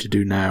need you to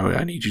do now,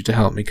 I need you to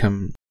help me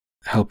come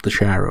help the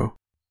Sharo.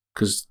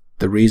 Because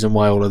the reason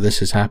why all of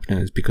this is happening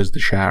is because the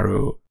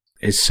Sharo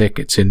is sick,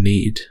 it's in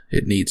need,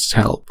 it needs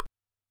help.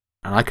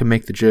 And I can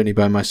make the journey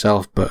by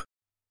myself, but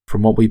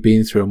from what we've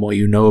been through and what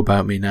you know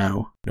about me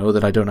now, know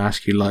that I don't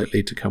ask you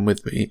lightly to come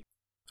with me.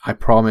 I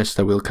promise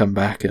that we'll come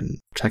back and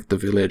protect the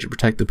village and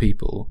protect the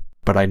people,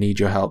 but I need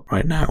your help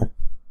right now.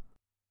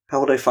 How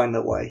will they find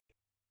their way?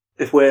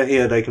 If we're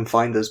here, they can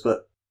find us,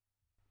 but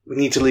we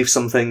need to leave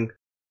something.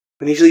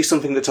 We need to leave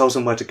something that tells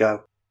them where to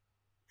go.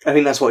 I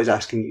think that's what he's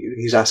asking you.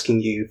 He's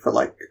asking you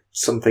for,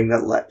 something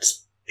that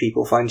lets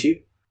people find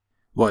you.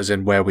 What, as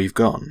in where we've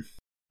gone?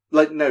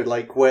 Where,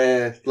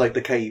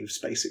 the caves,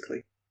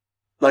 basically.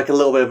 A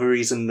little bit of a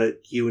reason that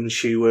you and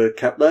Shu were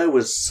kept there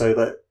was so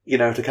that,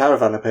 if the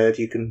caravan appeared,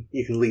 you can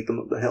lead them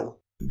up the hill.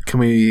 Can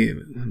we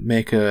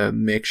make a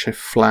makeshift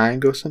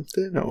flag or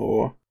something?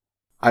 Or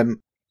I'm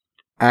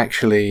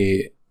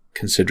actually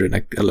considering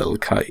a little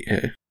kite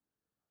here.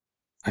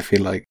 I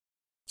feel like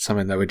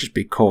something that would just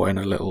be caught in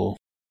a little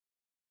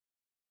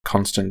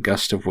constant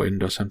gust of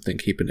wind or something,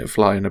 keeping it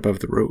flying above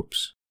the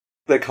ropes.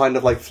 They're kind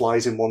of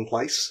flies in one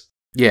place?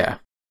 Yeah.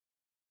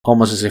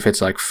 Almost as if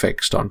it's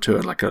fixed onto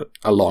it,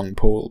 a long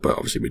pole, but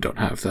obviously we don't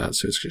have that,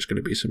 so it's just going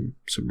to be some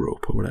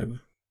rope or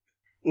whatever.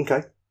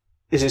 Okay.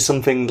 Is it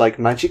something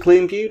magically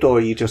imbued, or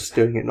are you just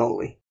doing it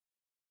normally?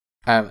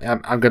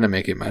 I'm going to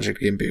make it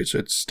magically imbued so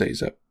it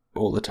stays up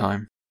all the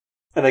time.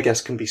 And I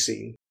guess can be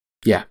seen.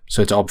 Yeah,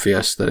 so it's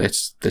obvious that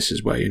this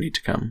is where you need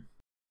to come.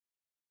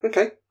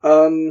 Okay.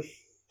 Do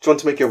you want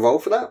to make your roll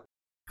for that?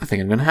 I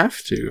think I'm going to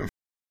have to.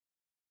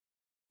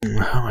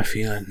 How am I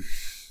feeling?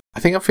 I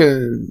think I'm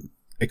feeling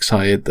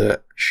excited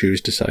that Shu's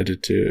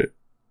decided to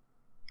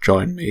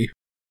join me.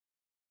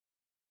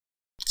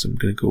 So I'm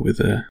going to go with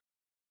a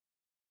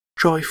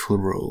joyful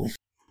roll.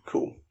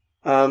 Cool.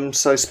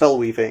 So spell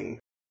weaving.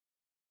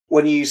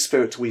 When you use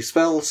spirit to weave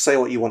spells, say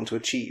what you want to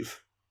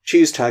achieve.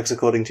 Choose tags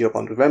according to your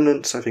bond with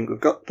remnants. I think we've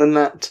done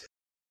that.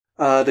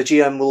 The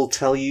GM will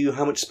tell you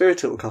how much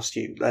spirit it will cost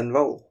you, then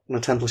roll. On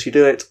a 10+ you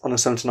do it, on a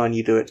 7 to 9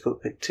 you do it,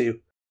 but pick 2.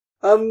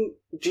 Do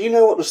you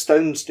know what the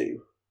stones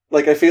do?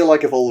 Like, I feel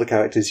like of all the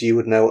characters, you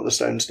would know what the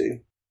stones do.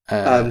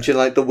 Do you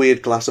like the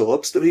weird glass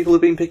orbs that people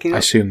have been picking up? I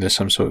assume there's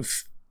some sort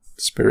of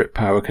spirit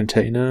power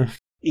container.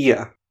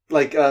 Yeah.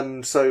 Like,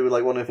 so,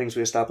 like, one of the things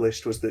we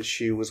established was that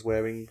Shu was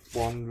wearing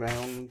one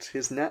round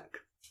his neck.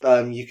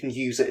 You can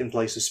use it in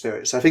place of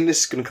spirits. I think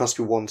this is going to cost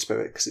you 1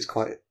 spirit, because it's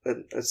quite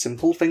a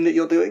simple thing that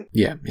you're doing.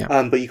 Yeah.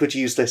 But you could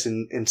use this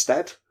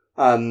instead.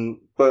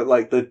 But,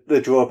 like,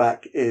 the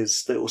drawback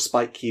is that it will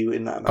spike you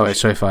in that emotion. Okay,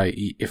 so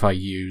if I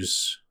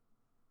use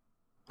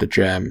the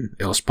gem,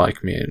 it'll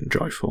spike me in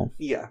Joyful.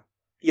 Yeah.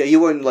 Yeah, you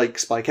won't, like,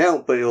 spike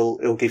out, but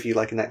it'll give you,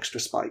 like, an extra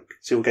spike.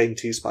 So you'll gain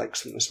 2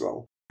 spikes from this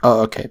roll.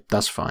 Oh, okay,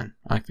 that's fine.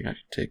 I think I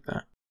can take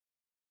that.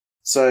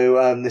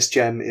 So, this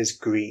gem is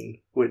green,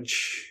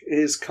 which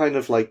is kind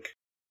of like,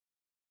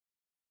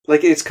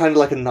 it's kind of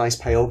like a nice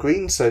pale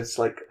green, so it's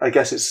like, I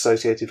guess it's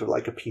associated with,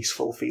 like, a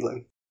peaceful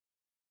feeling.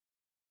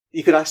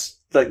 You could ask,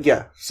 like,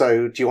 yeah,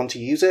 so do you want to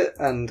use it?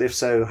 And if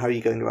so, how are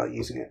you going about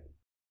using it?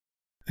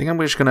 I think I'm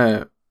just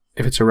gonna,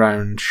 if it's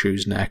around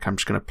Shu's neck, I'm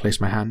just gonna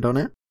place my hand on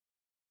it.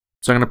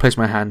 So I'm gonna place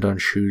my hand on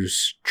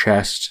Shu's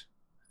chest,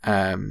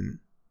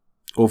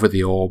 over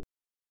the orb.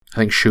 I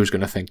think Shu's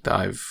gonna think that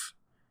I've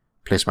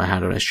placed my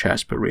hand on his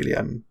chest, but really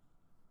I'm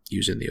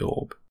using the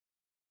orb.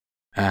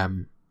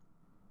 And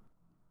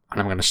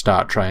I'm gonna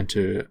start trying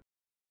to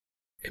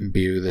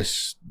imbue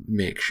this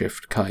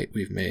makeshift kite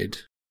we've made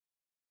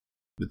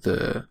with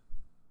the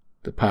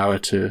power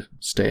to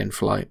stay in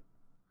flight,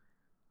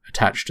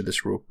 attached to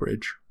this rope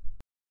bridge.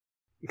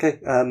 Okay,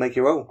 make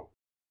your roll.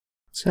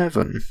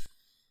 7.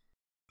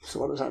 So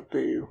what does that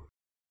do?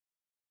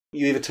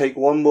 You either take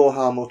 1 more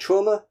harm or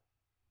trauma,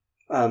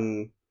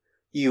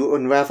 you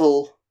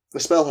unravel, the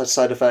spell has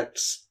side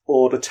effects,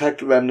 or the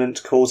tagged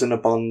remnant calls in a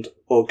bond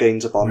or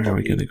gains a bond. Where are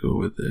we going to go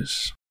with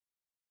this?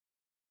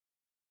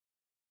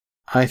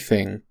 I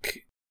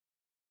think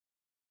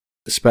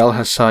the spell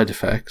has side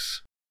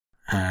effects,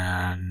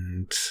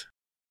 and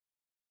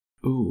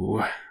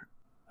I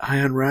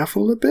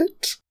unravel a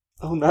bit.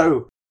 Oh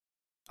no!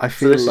 I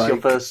feel this is your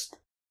first.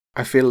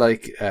 I feel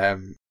like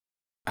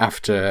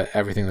after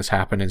everything that's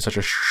happened in such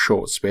a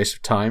short space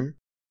of time,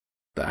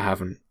 that I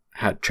haven't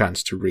had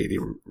chance to really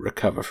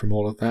recover from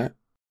all of that.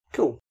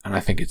 Cool. And I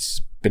think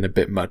it's been a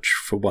bit much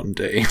for one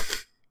day,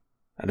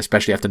 and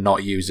especially after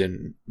not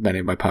using many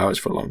of my powers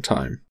for a long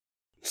time.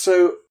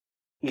 So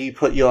you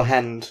put your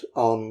hand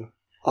on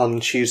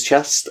Shu's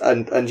chest,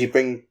 and you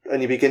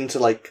begin to,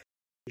 like,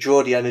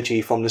 draw the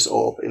energy from this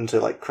orb into,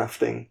 like,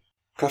 crafting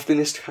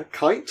this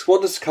kite.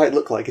 What does the kite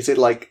look like? Is it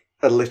like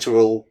a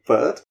literal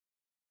bird?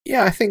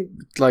 Yeah, I think,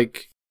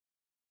 like,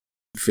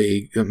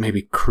 vague,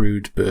 maybe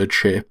crude bird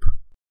shape,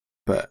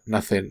 but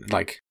nothing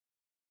like.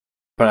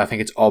 But I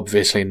think it's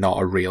obviously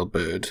not a real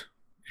bird,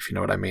 if you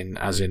know what I mean,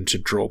 as in to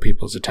draw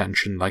people's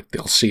attention. Like,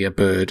 they'll see a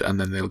bird and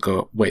then they'll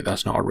go, wait,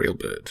 that's not a real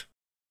bird.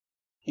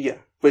 Yeah,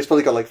 but it's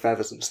probably got, like,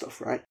 feathers and stuff,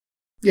 right?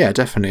 Yeah,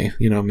 definitely.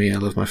 You know me, I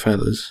love my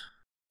feathers.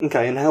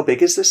 Okay, and how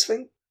big is this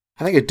thing?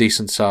 I think a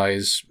decent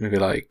size, maybe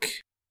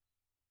like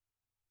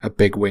a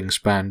big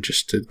wingspan,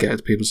 just to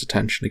get people's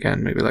attention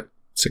again, maybe like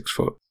 6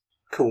 foot.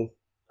 Cool.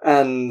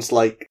 And,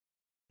 like,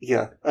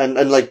 yeah,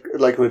 and like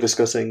we were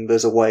discussing,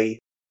 there's a way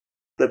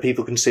that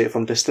people can see it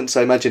from distance.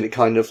 I imagine it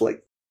kind of,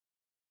 like,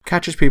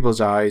 catches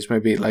people's eyes,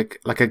 maybe like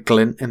a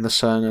glint in the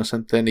sun or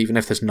something, even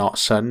if there's not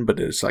sun, but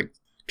it's like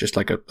just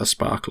like a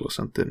sparkle or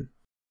something.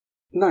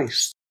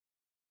 Nice.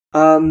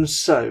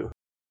 So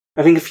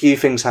I think a few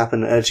things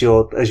happen as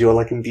you're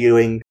like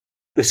imbuing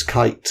this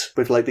kite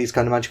with, like, these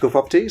kind of magical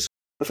properties.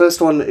 The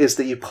first one is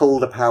that you pull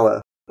the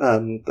power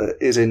that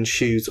is in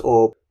Shu's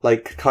orb,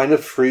 like, kind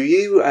of through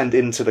you and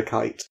into the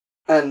kite.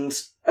 And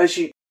as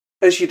you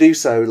do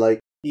so, like,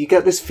 you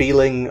get this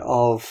feeling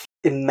of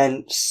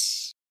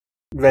immense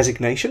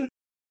resignation.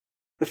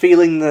 The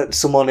feeling that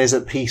someone is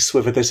at peace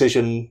with a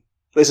decision.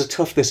 There's a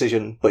tough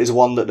decision, but is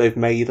one that they've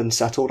made and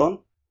settled on.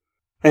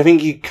 I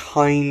think you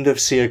kind of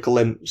see a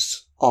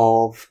glimpse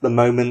of the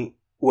moment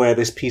where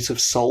this piece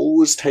of soul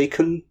was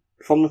taken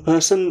from the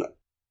person.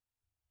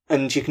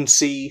 And you can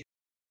see,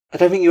 I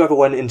don't think you ever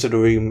went into the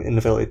room in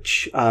the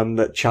village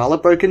that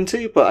Charla broke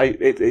into, but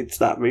it's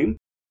that room.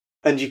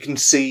 And you can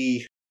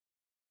see,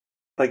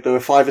 like, there were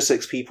 5 or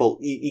 6 people.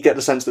 You get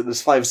the sense that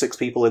there's 5 or 6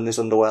 people in this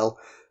underwell.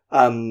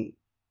 And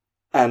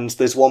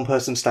there's one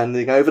person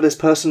standing over this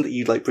person that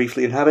you, like,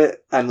 briefly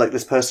inhabit. And, like,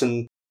 this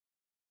person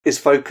is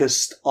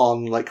focused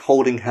on, like,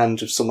 holding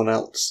hands with someone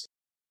else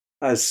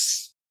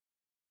as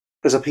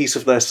a piece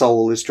of their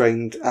soul is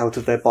drained out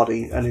of their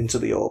body and into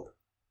the orb.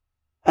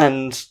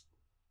 And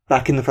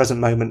back in the present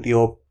moment, the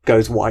orb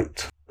goes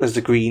white as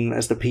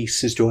the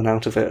piece is drawn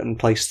out of it and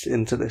placed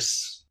into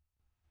this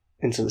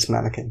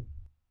mannequin.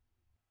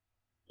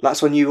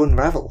 That's when you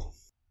unravel.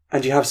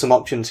 And you have some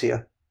options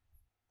here.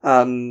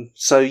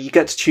 So you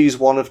get to choose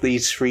one of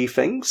these 3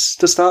 things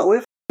to start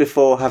with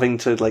before having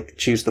to, like,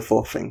 choose the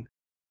 4th thing.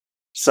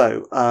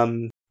 So,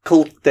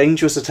 call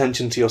dangerous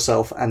attention to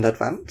yourself and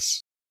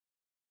advance.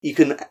 You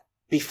can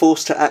be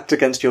forced to act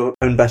against your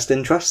own best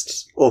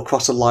interests or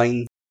cross a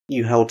line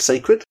you held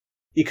sacred.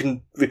 You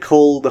can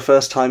recall the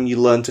first time you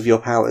learnt of your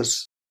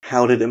powers.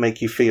 How did it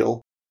make you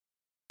feel?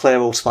 Clear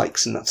all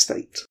spikes in that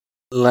state.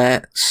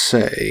 Let's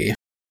say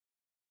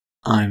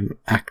I'm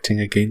acting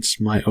against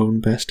my own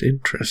best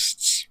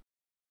interests.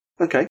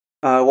 Okay.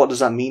 What does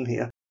that mean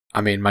here?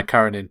 I mean, my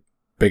current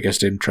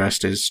biggest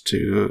interest is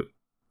to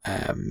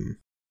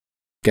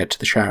get to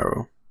the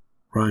Sharrow,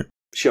 right?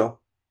 Sure.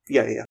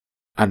 Yeah.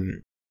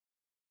 And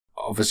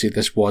obviously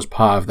this was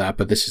part of that,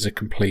 but this is a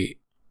complete...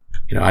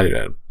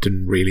 I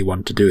didn't really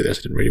want to do this.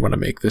 I didn't really want to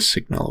make this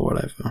signal or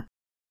whatever.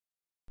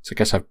 So I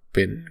guess I've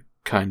been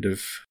kind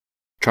of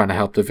trying to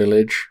help the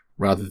village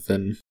rather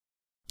than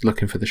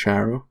looking for the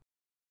Sharrow.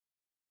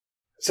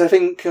 So I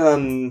think,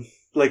 when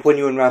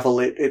you unravel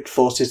it, it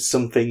forces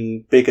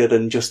something bigger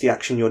than just the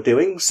action you're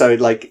doing. So,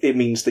 it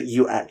means that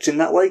you act in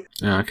that way.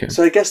 Okay.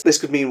 So I guess this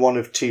could mean one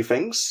of two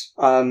things.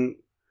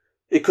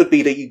 It could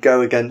be that you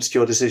go against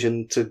your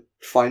decision to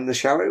find the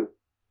Sharrow,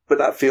 but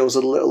that feels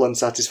a little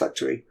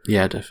unsatisfactory.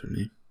 Yeah,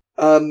 definitely.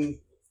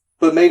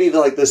 But maybe,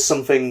 there's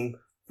something...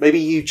 Maybe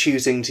you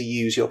choosing to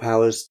use your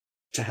powers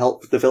to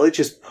help the village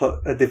has put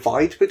a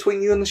divide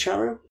between you and the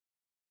Sharrow?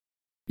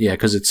 Yeah,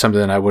 because it's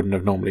something I wouldn't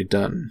have normally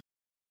done,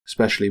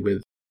 especially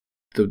with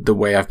the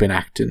way I've been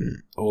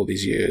acting all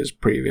these years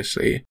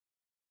previously.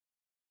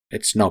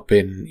 It's not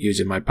been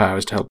using my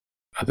powers to help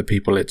other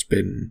people, it's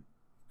been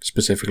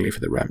specifically for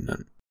the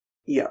Remnant.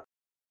 Yeah.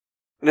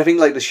 And I think,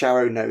 the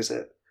Sharrow knows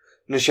it.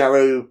 And the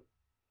Sharrow...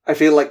 I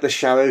feel like the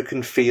Sharrow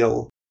can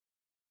feel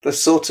the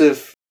sort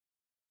of...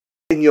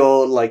 in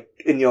your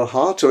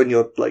heart or in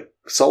your,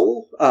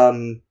 soul,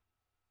 that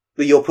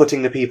you're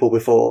putting the people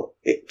before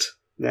it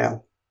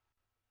now.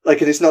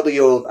 And it's not that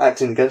you're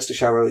acting against the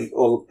Sharrow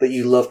or that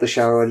you love the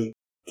Sharrow any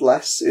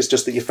less, it's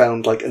just that you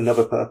found,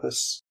 another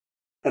purpose.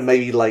 And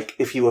maybe,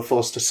 if you were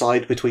forced to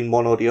side between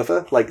one or the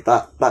other,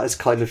 that has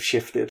kind of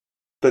shifted.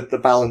 But the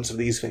balance of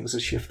these things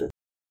has shifted.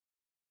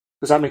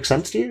 Does that make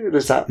sense to you?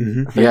 Does that...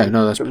 Mm-hmm. Yeah,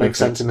 no, that's perfect. Makes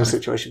sense in this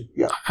situation?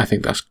 Yeah. I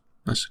think that's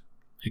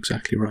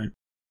exactly right.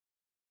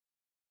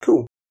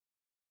 Cool.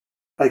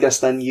 I guess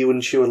then you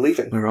and Shu are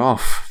leaving. We're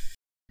off.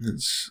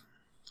 Let's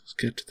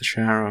get to the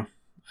Sharrow.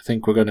 I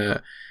think we're going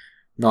to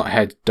not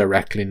head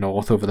directly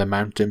north over the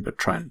mountain, but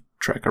try and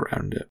trek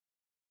around it.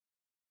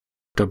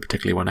 Don't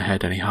particularly want to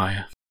head any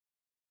higher.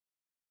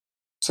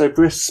 So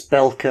Briss,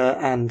 Belka,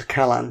 and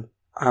Callan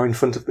are in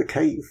front of the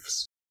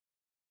caves.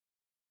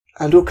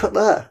 And we'll cut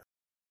there.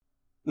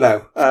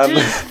 No.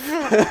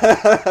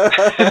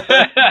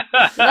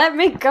 Let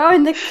me go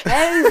in the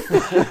cave!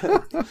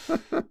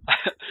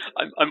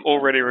 I'm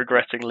already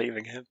regretting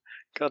leaving him.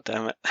 God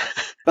damn it.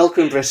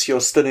 Belka and Briss,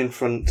 you're stood in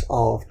front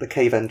of the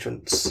cave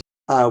entrance,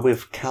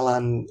 with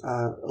Callan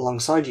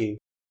alongside you.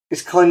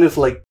 It's kind of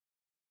like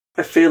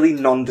a fairly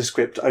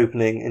nondescript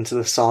opening into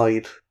the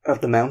side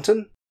of the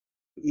mountain.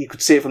 You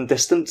could see it from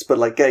distance,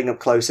 but getting up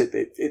close,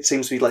 it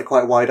seems to be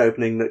quite a wide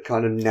opening that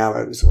kind of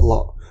narrows a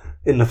lot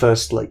in the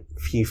first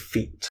few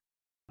feet.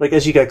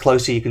 As you get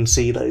closer, you can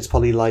see that it's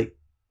probably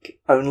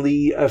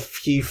only a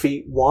few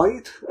feet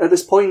wide at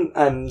this point,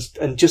 and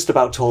just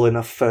about tall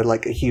enough for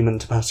a human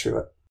to pass through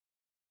it.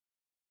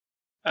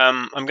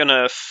 I'm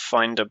gonna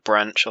find a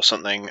branch or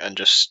something and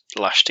just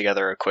lash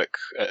together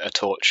a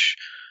torch,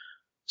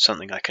 some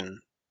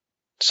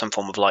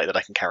form of light that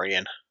I can carry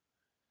in,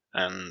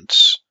 and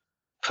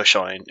push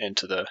on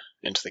into the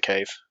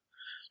cave,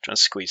 try and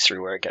squeeze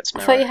through where it gets I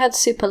narrow. thought you had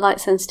super light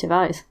sensitive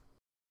eyes.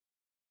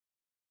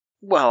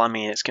 Well, I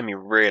mean, it's gonna be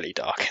really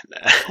dark in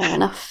there. Fair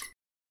enough.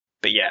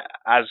 But yeah,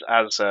 as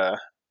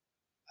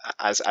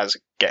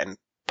getting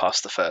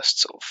past the first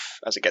sort of,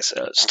 as it gets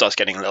starts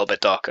getting a little bit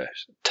darker,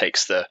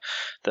 takes the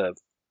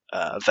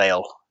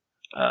veil,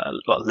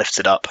 lifts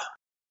it up,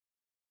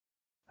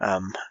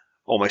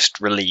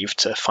 almost relieved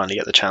to finally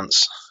get the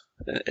chance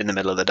in the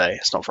middle of the day.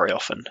 It's not very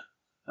often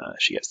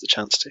she gets the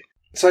chance to.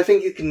 So I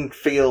think you can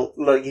feel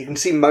you can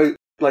see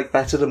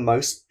better than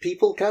most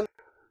people can,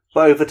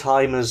 but over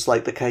time as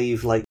the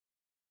cave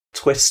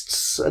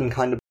twists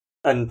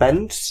and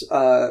bends,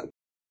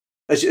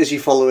 as you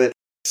follow it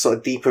sort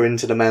of deeper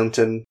into the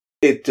mountain,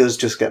 it does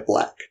just get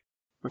black.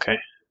 Okay.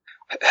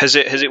 Has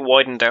it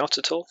widened out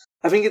at all?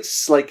 I think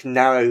it's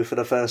narrow for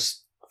the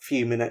first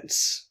few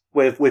minutes,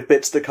 with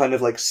bits that kind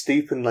of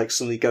stoop and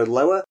suddenly go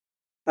lower,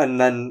 and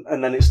then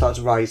it starts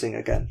rising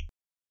again.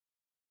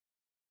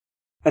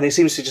 And it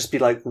seems to just be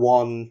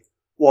one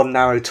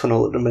narrow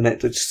tunnel at the minute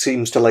that just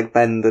seems to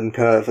bend and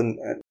curve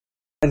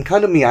and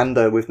kind of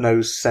meander with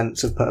no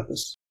sense of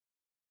purpose.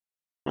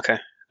 Okay.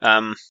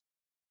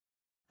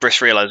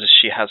 Briss realizes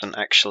she hasn't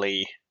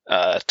actually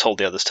told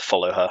the others to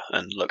follow her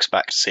and looks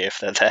back to see if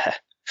they're there.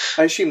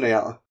 I assume they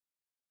are.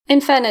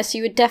 In fairness,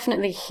 you would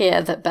definitely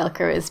hear that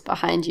Belka is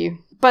behind you.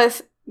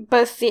 Both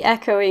the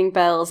echoing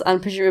bells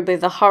and presumably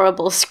the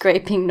horrible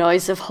scraping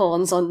noise of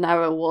horns on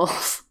narrow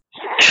walls.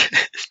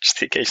 Just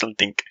the occasional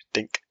dink,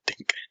 dink,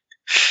 dink.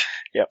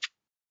 Yep.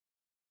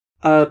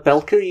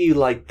 Belka, are you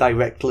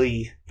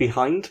directly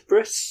behind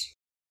Briss?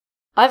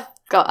 I've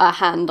got a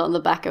hand on the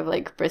back of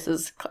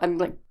Briss's. I'm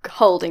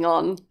holding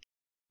on.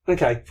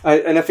 Okay,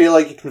 and I feel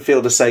you can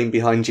feel the same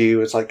behind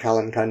you as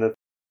Callan kind of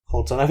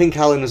holds on. I think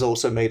Callan has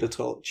also made a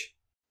torch.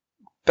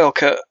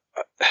 Belka,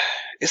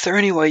 is there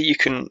any way you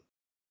can,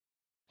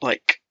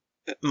 like,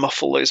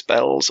 muffle those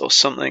bells or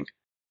something?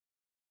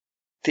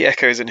 The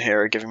echoes in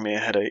here are giving me a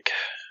headache.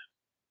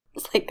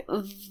 It's like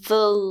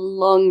the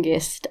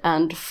longest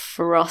and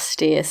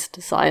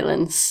frostiest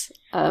silence.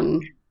 That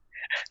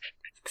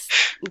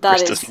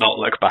Chris is does not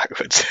look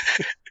backwards.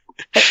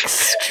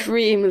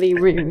 extremely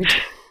rude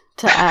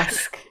to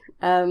ask.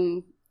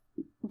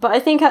 But I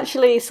think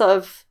actually sort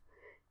of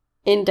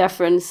in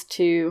deference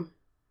to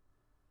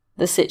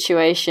the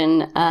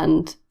situation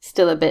and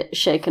still a bit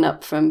shaken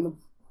up from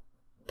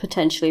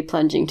potentially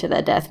plunging to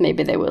their death,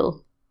 maybe they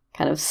will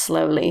kind of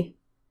slowly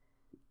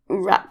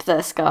wrap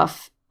their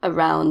scarf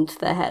around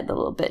their head a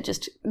little bit.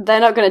 Just they're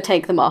not going to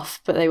take them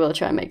off, but they will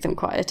try and make them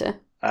quieter.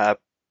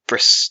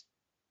 Briss,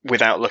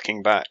 without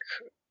looking back,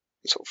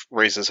 sort of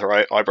raises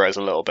her eyebrows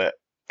a little bit,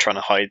 trying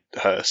to hide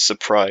her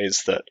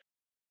surprise that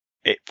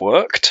it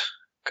worked,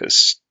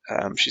 because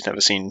she's never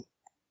seen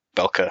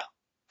Belka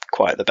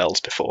quiet the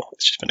bells before.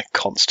 It's just been a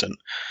constant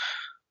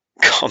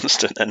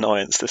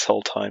annoyance this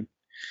whole time.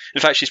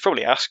 In fact, she's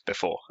probably asked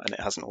before, and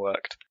it hasn't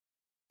worked.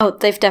 Oh,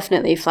 they've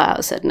definitely flat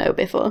out said no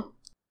before.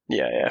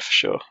 Yeah, for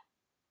sure.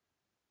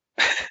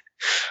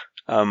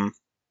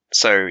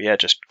 So yeah,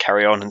 just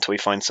carry on until we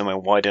find somewhere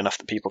wide enough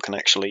that people can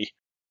actually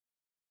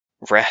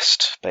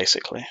rest,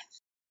 basically.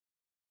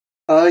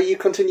 You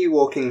continue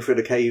walking through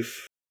the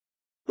cave,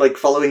 like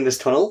following this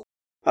tunnel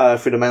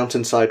through the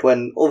mountainside,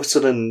 when all of a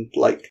sudden,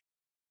 like,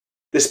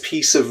 this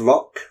piece of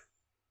rock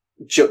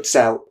juts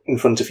out in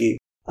front of you.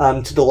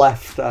 To the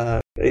left,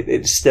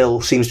 it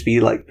still seems to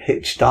be like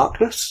pitch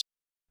darkness,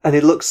 and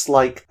it looks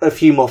like a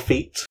few more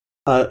feet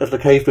of the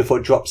cave before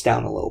it drops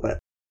down a little bit.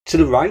 To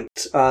the right,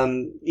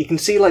 you can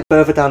see, like,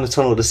 further down the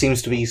tunnel, there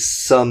seems to be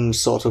some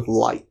sort of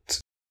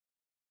light.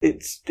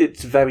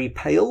 It's very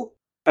pale.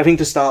 I think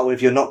to start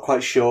with, you're not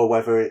quite sure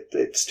whether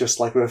it's just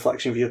like a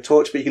reflection of your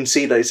torch, but you can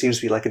see that it seems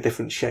to be like a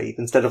different shade.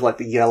 Instead of like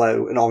the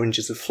yellow and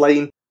oranges of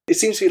flame, it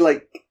seems to be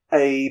like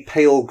a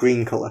pale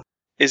green colour.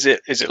 Is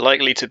it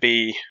likely to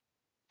be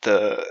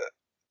the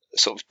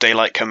sort of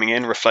daylight coming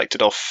in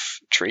reflected off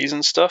trees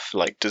and stuff?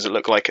 Like, does it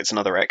look like it's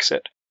another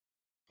exit?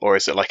 Or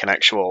is it like an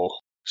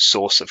actual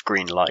source of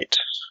green light?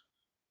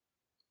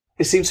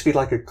 It seems to be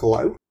like a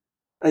glow,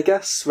 I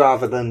guess,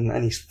 rather than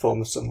any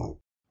form of sunlight.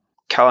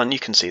 Callan, you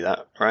can see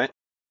that, right?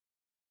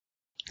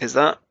 Does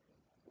that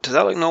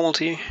look normal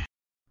to you?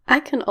 I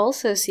can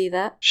also see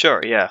that.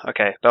 Sure, yeah,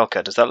 okay.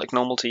 Belka, does that look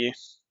normal to you?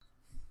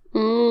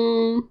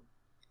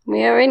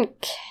 We are in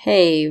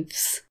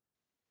caves.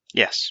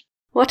 Yes.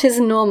 What is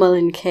normal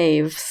in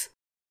caves?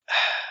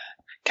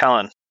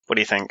 Callan, what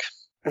do you think?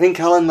 I think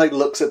Callan, like,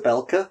 looks at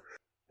Belka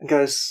and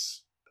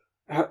goes,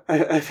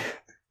 I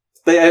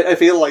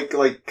feel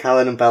like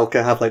Callan and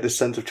Belka have, like, this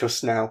sense of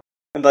trust now.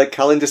 And, like,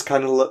 Callan just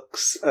kind of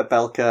looks at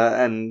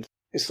Belka and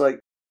it's like,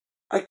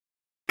 I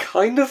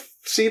kind of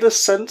see the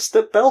sense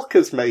that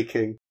Belka's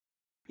making.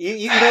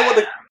 You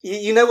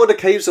know what the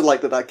caves are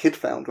like that kid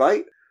found,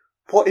 right?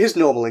 What is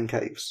normal in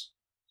caves?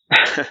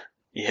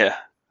 Yeah.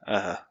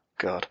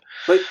 God.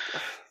 Like,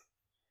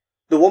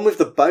 the one with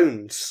the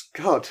bones.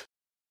 God.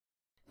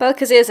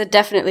 Belka's ears are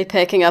definitely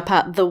picking up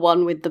at the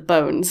one with the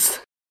bones.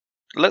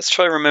 Let's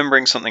try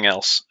remembering something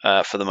else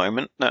for the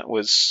moment.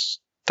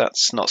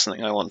 That's not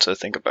something I want to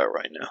think about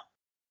right now.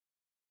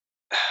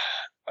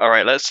 All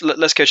right, let's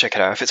go check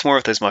it out. If it's more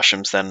of those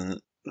mushrooms, then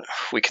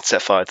we can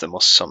set fire to them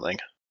or something.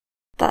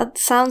 That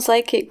sounds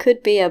like it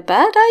could be a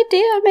bad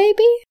idea,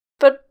 maybe?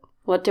 But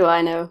what do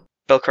I know?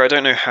 Belka, I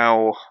don't know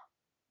how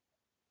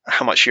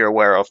much you're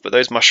aware of, but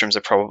those mushrooms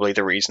are probably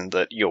the reason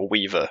that your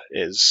weaver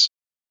is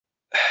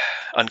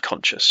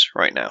unconscious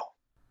right now.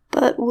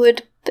 But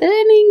would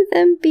burning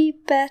them be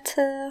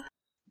better?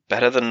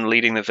 Better than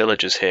leading the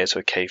villagers here to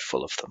a cave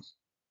full of them.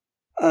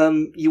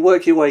 You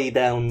work your way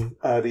down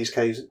these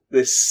caves,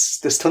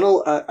 this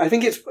tunnel. I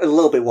think it's a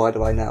little bit wider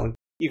right now.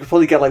 You could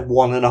probably get like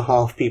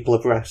 1.5 people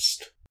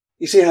abreast.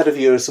 You see ahead of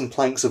you are some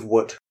planks of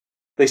wood.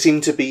 They seem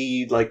to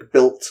be like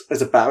built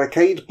as a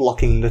barricade,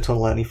 blocking the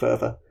tunnel any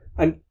further.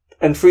 And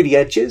through the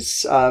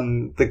edges,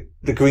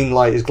 the green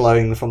light is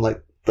glowing from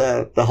like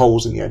the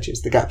holes in the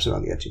edges, the gaps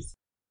around the edges.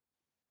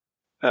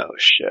 Oh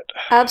shit!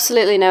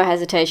 Absolutely no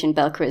hesitation.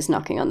 Belka is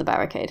knocking on the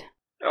barricade.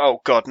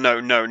 Oh god,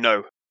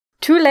 no!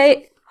 Too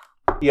late.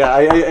 Yeah,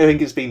 I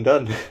think it's been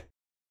done.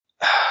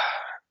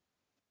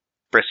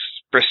 Briss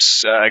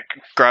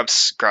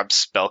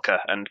grabs Belka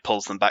and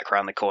pulls them back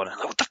around the corner.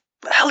 What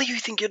the hell do you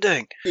think you're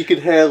doing? You could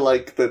hear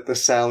like the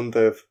sound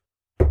of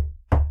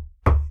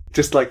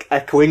just like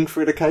echoing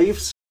through the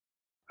caves.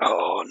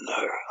 Oh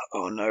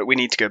no, we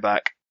need to go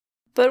back.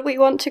 But we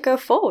want to go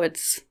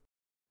forwards.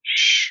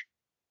 Shh.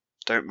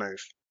 Don't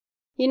move.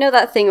 You know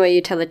that thing where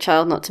you tell a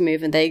child not to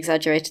move and they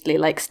exaggeratedly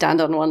like stand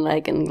on one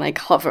leg and like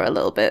hover a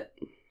little bit?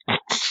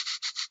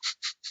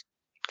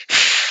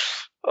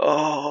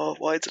 Oh,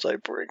 why did I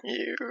bring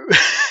you?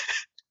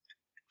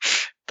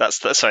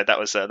 Sorry, that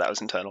was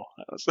internal.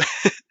 That was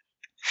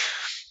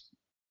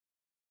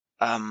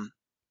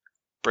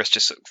Briss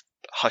just sort of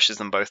hushes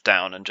them both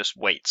down and just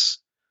waits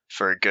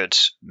for a good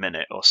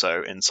minute or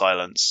so in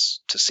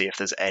silence to see if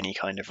there's any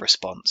kind of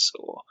response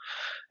or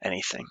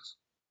anything.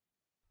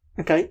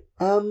 Okay.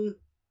 Are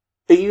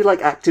you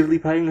like actively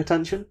paying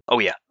attention? Oh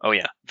yeah,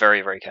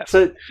 very, very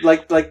careful. So,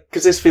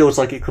 because this feels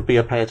like it could be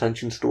a pay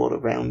attention to the world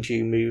around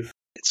you move.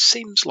 It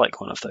seems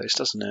like one of those,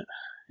 doesn't it?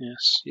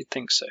 Yes, you'd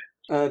think so.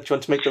 Do you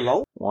want to make the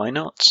roll? Why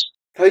not?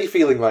 How are you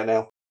feeling right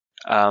now?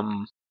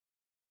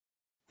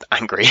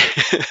 Angry.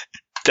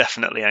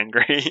 Definitely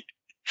angry.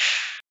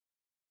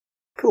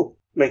 Cool.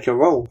 Make your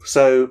roll.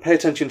 So, pay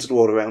attention to the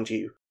world around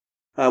you.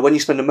 When you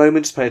spend a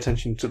moment to pay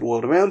attention to the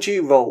world around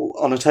you, roll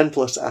on a 10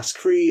 plus, ask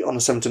 3, on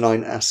a 7 to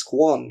 9, ask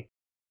 1.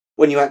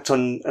 When you act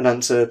on an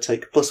answer,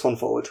 take +1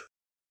 forward.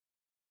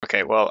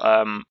 Okay, well,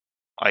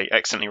 I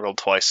accidentally rolled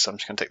twice, so I'm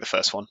just going to take the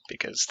first one,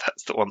 because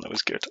that's the one that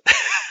was good.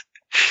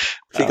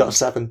 So you got a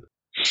 7.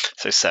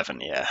 So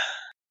 7, yeah.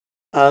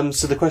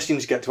 So the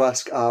questions you get to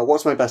ask are,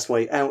 what's my best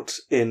way out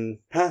in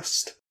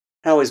past?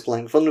 How is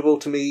blank vulnerable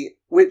to me?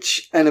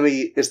 Which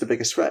enemy is the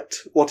biggest threat?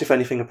 What, if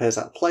anything, appears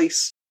out of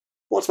place?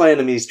 What's my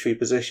enemy's true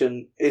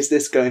position? Is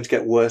this going to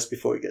get worse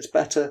before it gets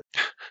better?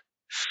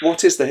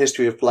 What is the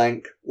history of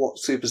blank? What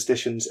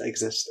superstitions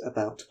exist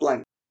about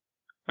blank?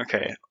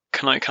 Okay,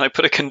 can I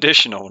put a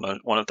condition on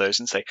one of those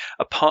and say,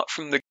 apart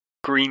from the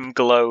green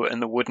glow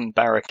and the wooden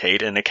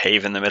barricade in a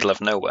cave in the middle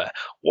of nowhere,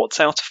 what's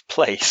out of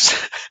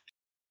place?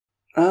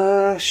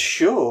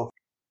 Sure.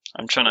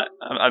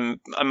 I'm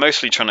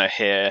mostly trying to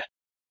hear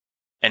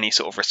any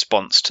sort of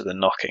response to the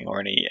knocking, or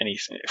any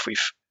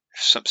if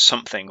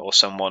something or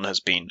someone has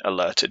been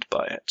alerted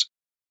by it.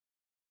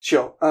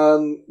 Sure.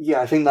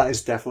 Yeah, I think that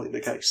is definitely the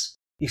case.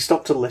 You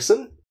stop to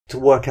listen, to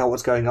work out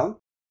what's going on.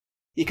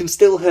 You can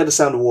still hear the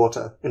sound of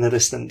water in the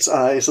distance.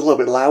 It's a little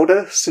bit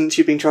louder since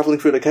you've been travelling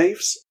through the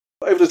caves.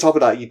 Over the top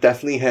of that, you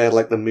definitely hear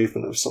like the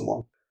movement of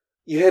someone.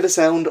 You hear the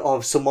sound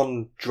of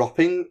someone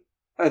dropping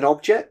an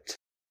object.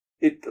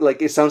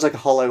 It sounds like a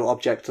hollow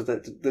object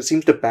that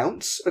seems to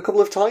bounce a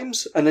couple of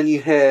times, and then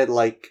you hear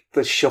like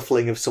the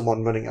shuffling of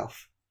someone running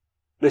off.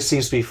 This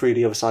seems to be through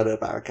the other side of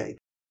the barricade.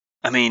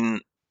 I mean,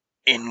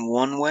 in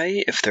one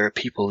way, if there are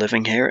people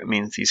living here, it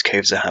means these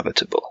caves are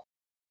habitable.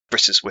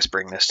 Briss is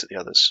whispering this to the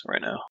others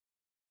right now.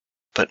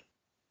 But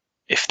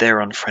if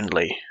they're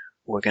unfriendly,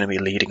 we're going to be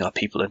leading our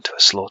people into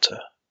a slaughter.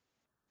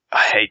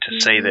 I hate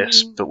to say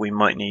this, but we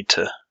might need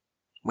to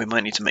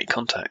make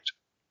contact.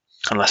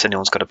 Unless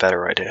anyone's got a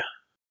better idea.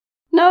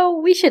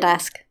 No, we should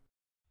ask.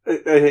 I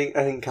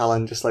think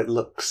Callan just like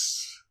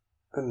looks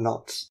and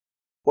nods.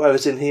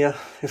 Whatever's in here,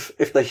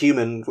 if they're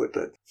human,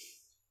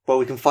 well,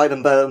 we can fight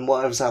them better than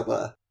whatever's out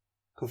there.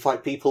 You can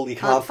fight people, you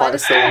can't fight a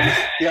storm.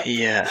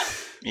 Yep.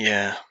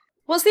 Yeah.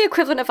 What's the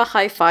equivalent of a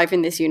high five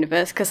in this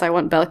universe? Because I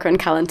want Belka and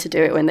Callan to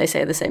do it when they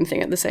say the same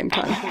thing at the same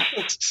time.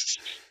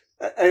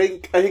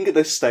 I think at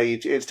this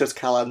stage it's just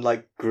Callan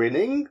like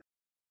grinning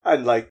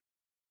and like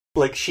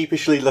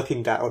sheepishly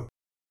looking down.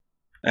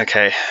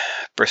 Okay,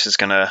 Briss is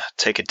gonna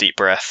take a deep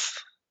breath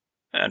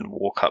and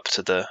walk up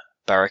to the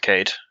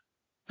barricade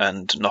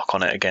and knock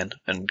on it again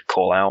and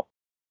call out.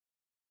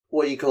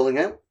 What are you calling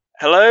out?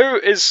 Hello?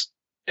 Is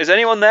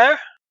anyone there?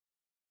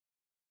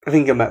 I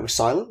think you're met with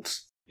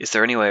silence. Is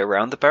there any way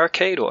around the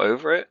barricade or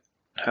over it?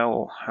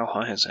 How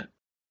high is it?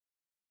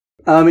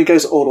 It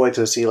goes all the way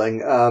to the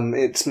ceiling.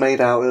 It's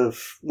made out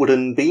of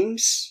wooden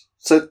beams.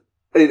 So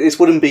it's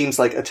wooden beams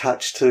like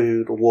attached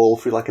to the wall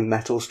through like a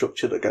metal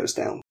structure that goes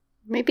down.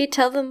 Maybe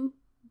tell them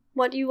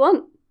what you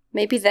want.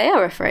 Maybe they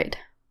are afraid.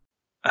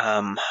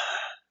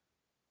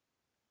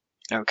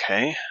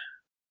 Okay.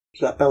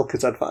 Is that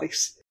Belka's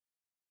advice?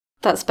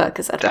 That's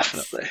Belka's advice.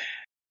 Definitely.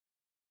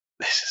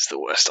 This is the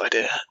worst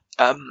idea.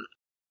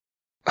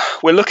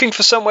 We're looking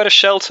for somewhere to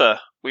shelter.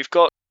 We've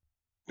got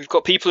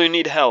people who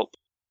need help.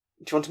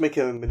 Do you want to make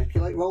a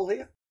manipulate roll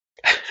here?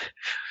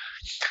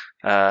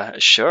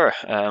 Sure.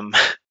 How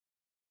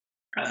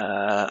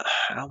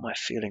am I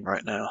feeling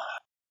right now?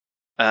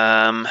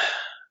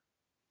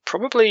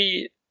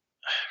 Probably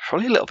a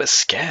little bit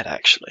scared,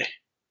 actually.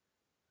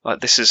 Like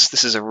this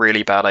is a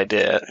really bad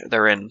idea.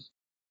 They're in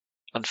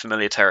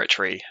unfamiliar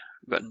territory.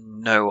 We've got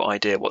no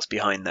idea what's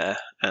behind there,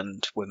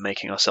 and we're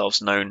making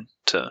ourselves known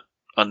to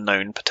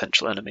unknown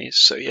potential enemies.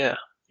 So yeah,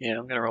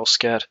 I'm gonna roll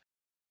scared.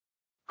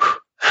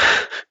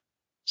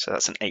 So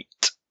that's an 8.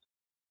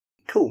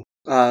 Cool.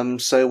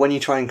 So when you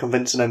try and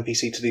convince an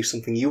NPC to do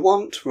something you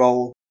want,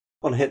 roll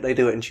on a hit they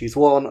do it and choose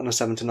 1, on a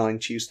 7 to 9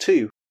 choose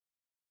 2.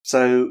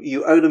 So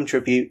you owe them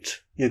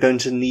tribute, you're going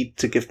to need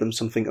to give them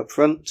something up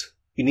front,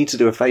 you need to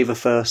do a favour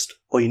first,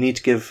 or you need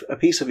to give a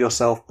piece of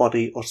yourself,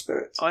 body or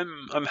spirit.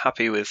 I'm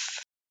happy with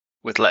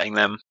letting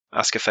them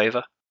ask a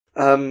favour.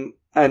 And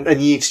you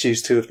need to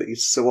choose 2 of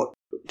these, so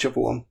whichever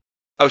one?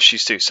 Oh,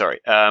 choose 2,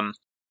 sorry.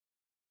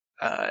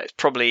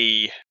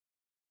 Probably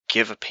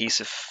give a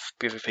piece of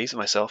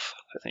myself,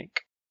 I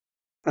think.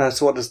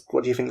 So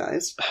what do you think that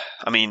is?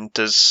 I mean,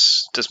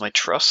 does my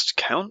trust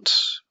count?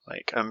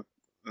 Like, I'm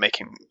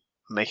making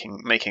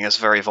us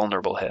very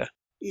vulnerable here.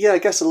 Yeah, I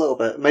guess a little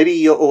bit. Maybe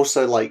you're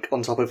also like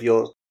on top of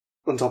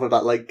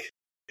that, like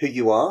who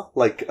you are,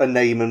 like a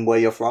name and where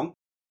you're from.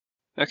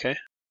 Okay.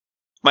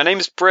 My name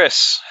is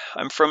Briss.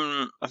 I'm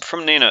from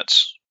Nenut.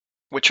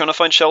 We're trying to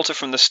find shelter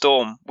from the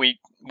storm. We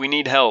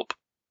need help.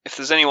 If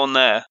there's anyone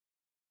there,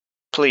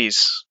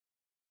 please.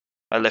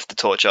 I lift the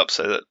torch up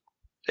so that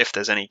if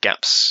there's any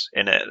gaps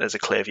in it, there's a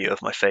clear view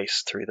of my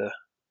face through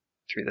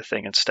the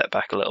thing, and step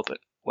back a little bit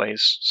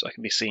ways so I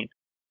can be seen.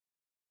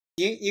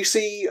 You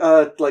see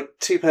like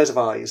two pairs of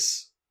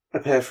eyes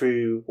appear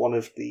through one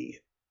of the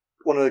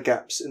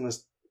gaps in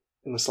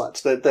the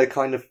slats. They're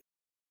kind of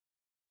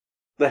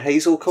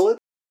hazel coloured,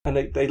 and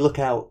they look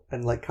out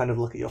and like kind of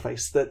look at your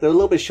face. They're a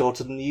little bit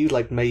shorter than you,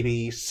 like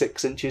maybe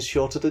 6 inches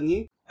shorter than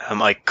you.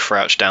 I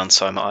crouch down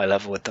so I'm at eye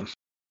level with them.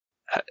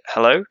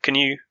 Hello? Can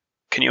you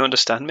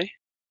understand me?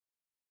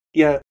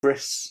 Yeah,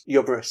 Briss.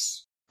 You're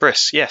Briss.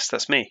 Briss, yes,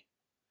 that's me.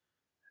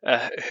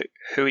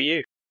 Who are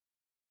you?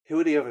 Who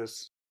are the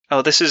others?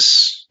 Oh, this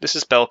is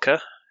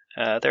Belka.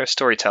 They're a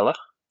storyteller,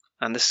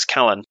 and this is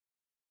Callan.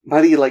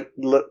 Maddie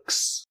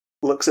looks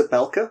at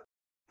Belka.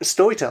 A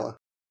storyteller.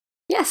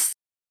 Yes,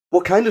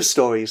 What kind of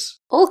stories?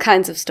 all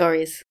kinds of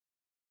stories.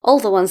 All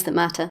the ones that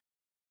matter.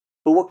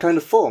 But what kind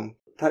of form?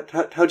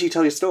 How do you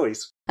tell your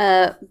stories?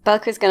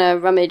 Belka's gonna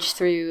rummage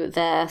through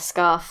their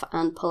scarf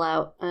and pull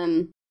out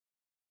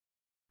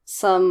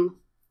some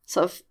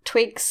sort of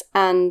twigs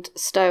and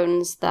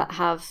stones that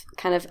have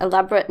kind of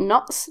elaborate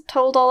knots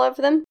told all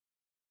over them,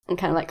 and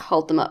kind of like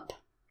hold them up.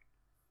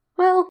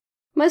 Well,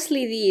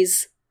 mostly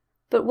these,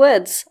 but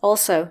words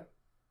also.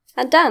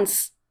 And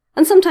dance.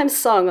 And sometimes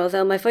song,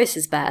 although my voice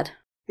is bad.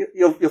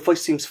 Your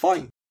voice seems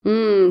fine.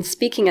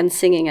 Speaking and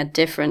singing are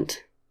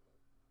different.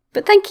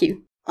 But thank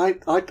you. I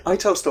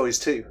tell stories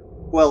too.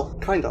 Well,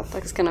 kind of.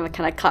 Belka's gonna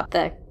kind of clap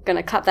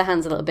their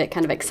hands a little bit,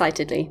 kind of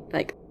excitedly.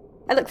 Like,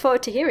 I look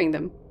forward to hearing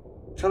them.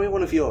 Tell me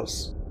one of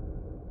yours.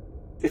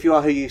 If you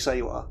are who you say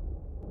you are.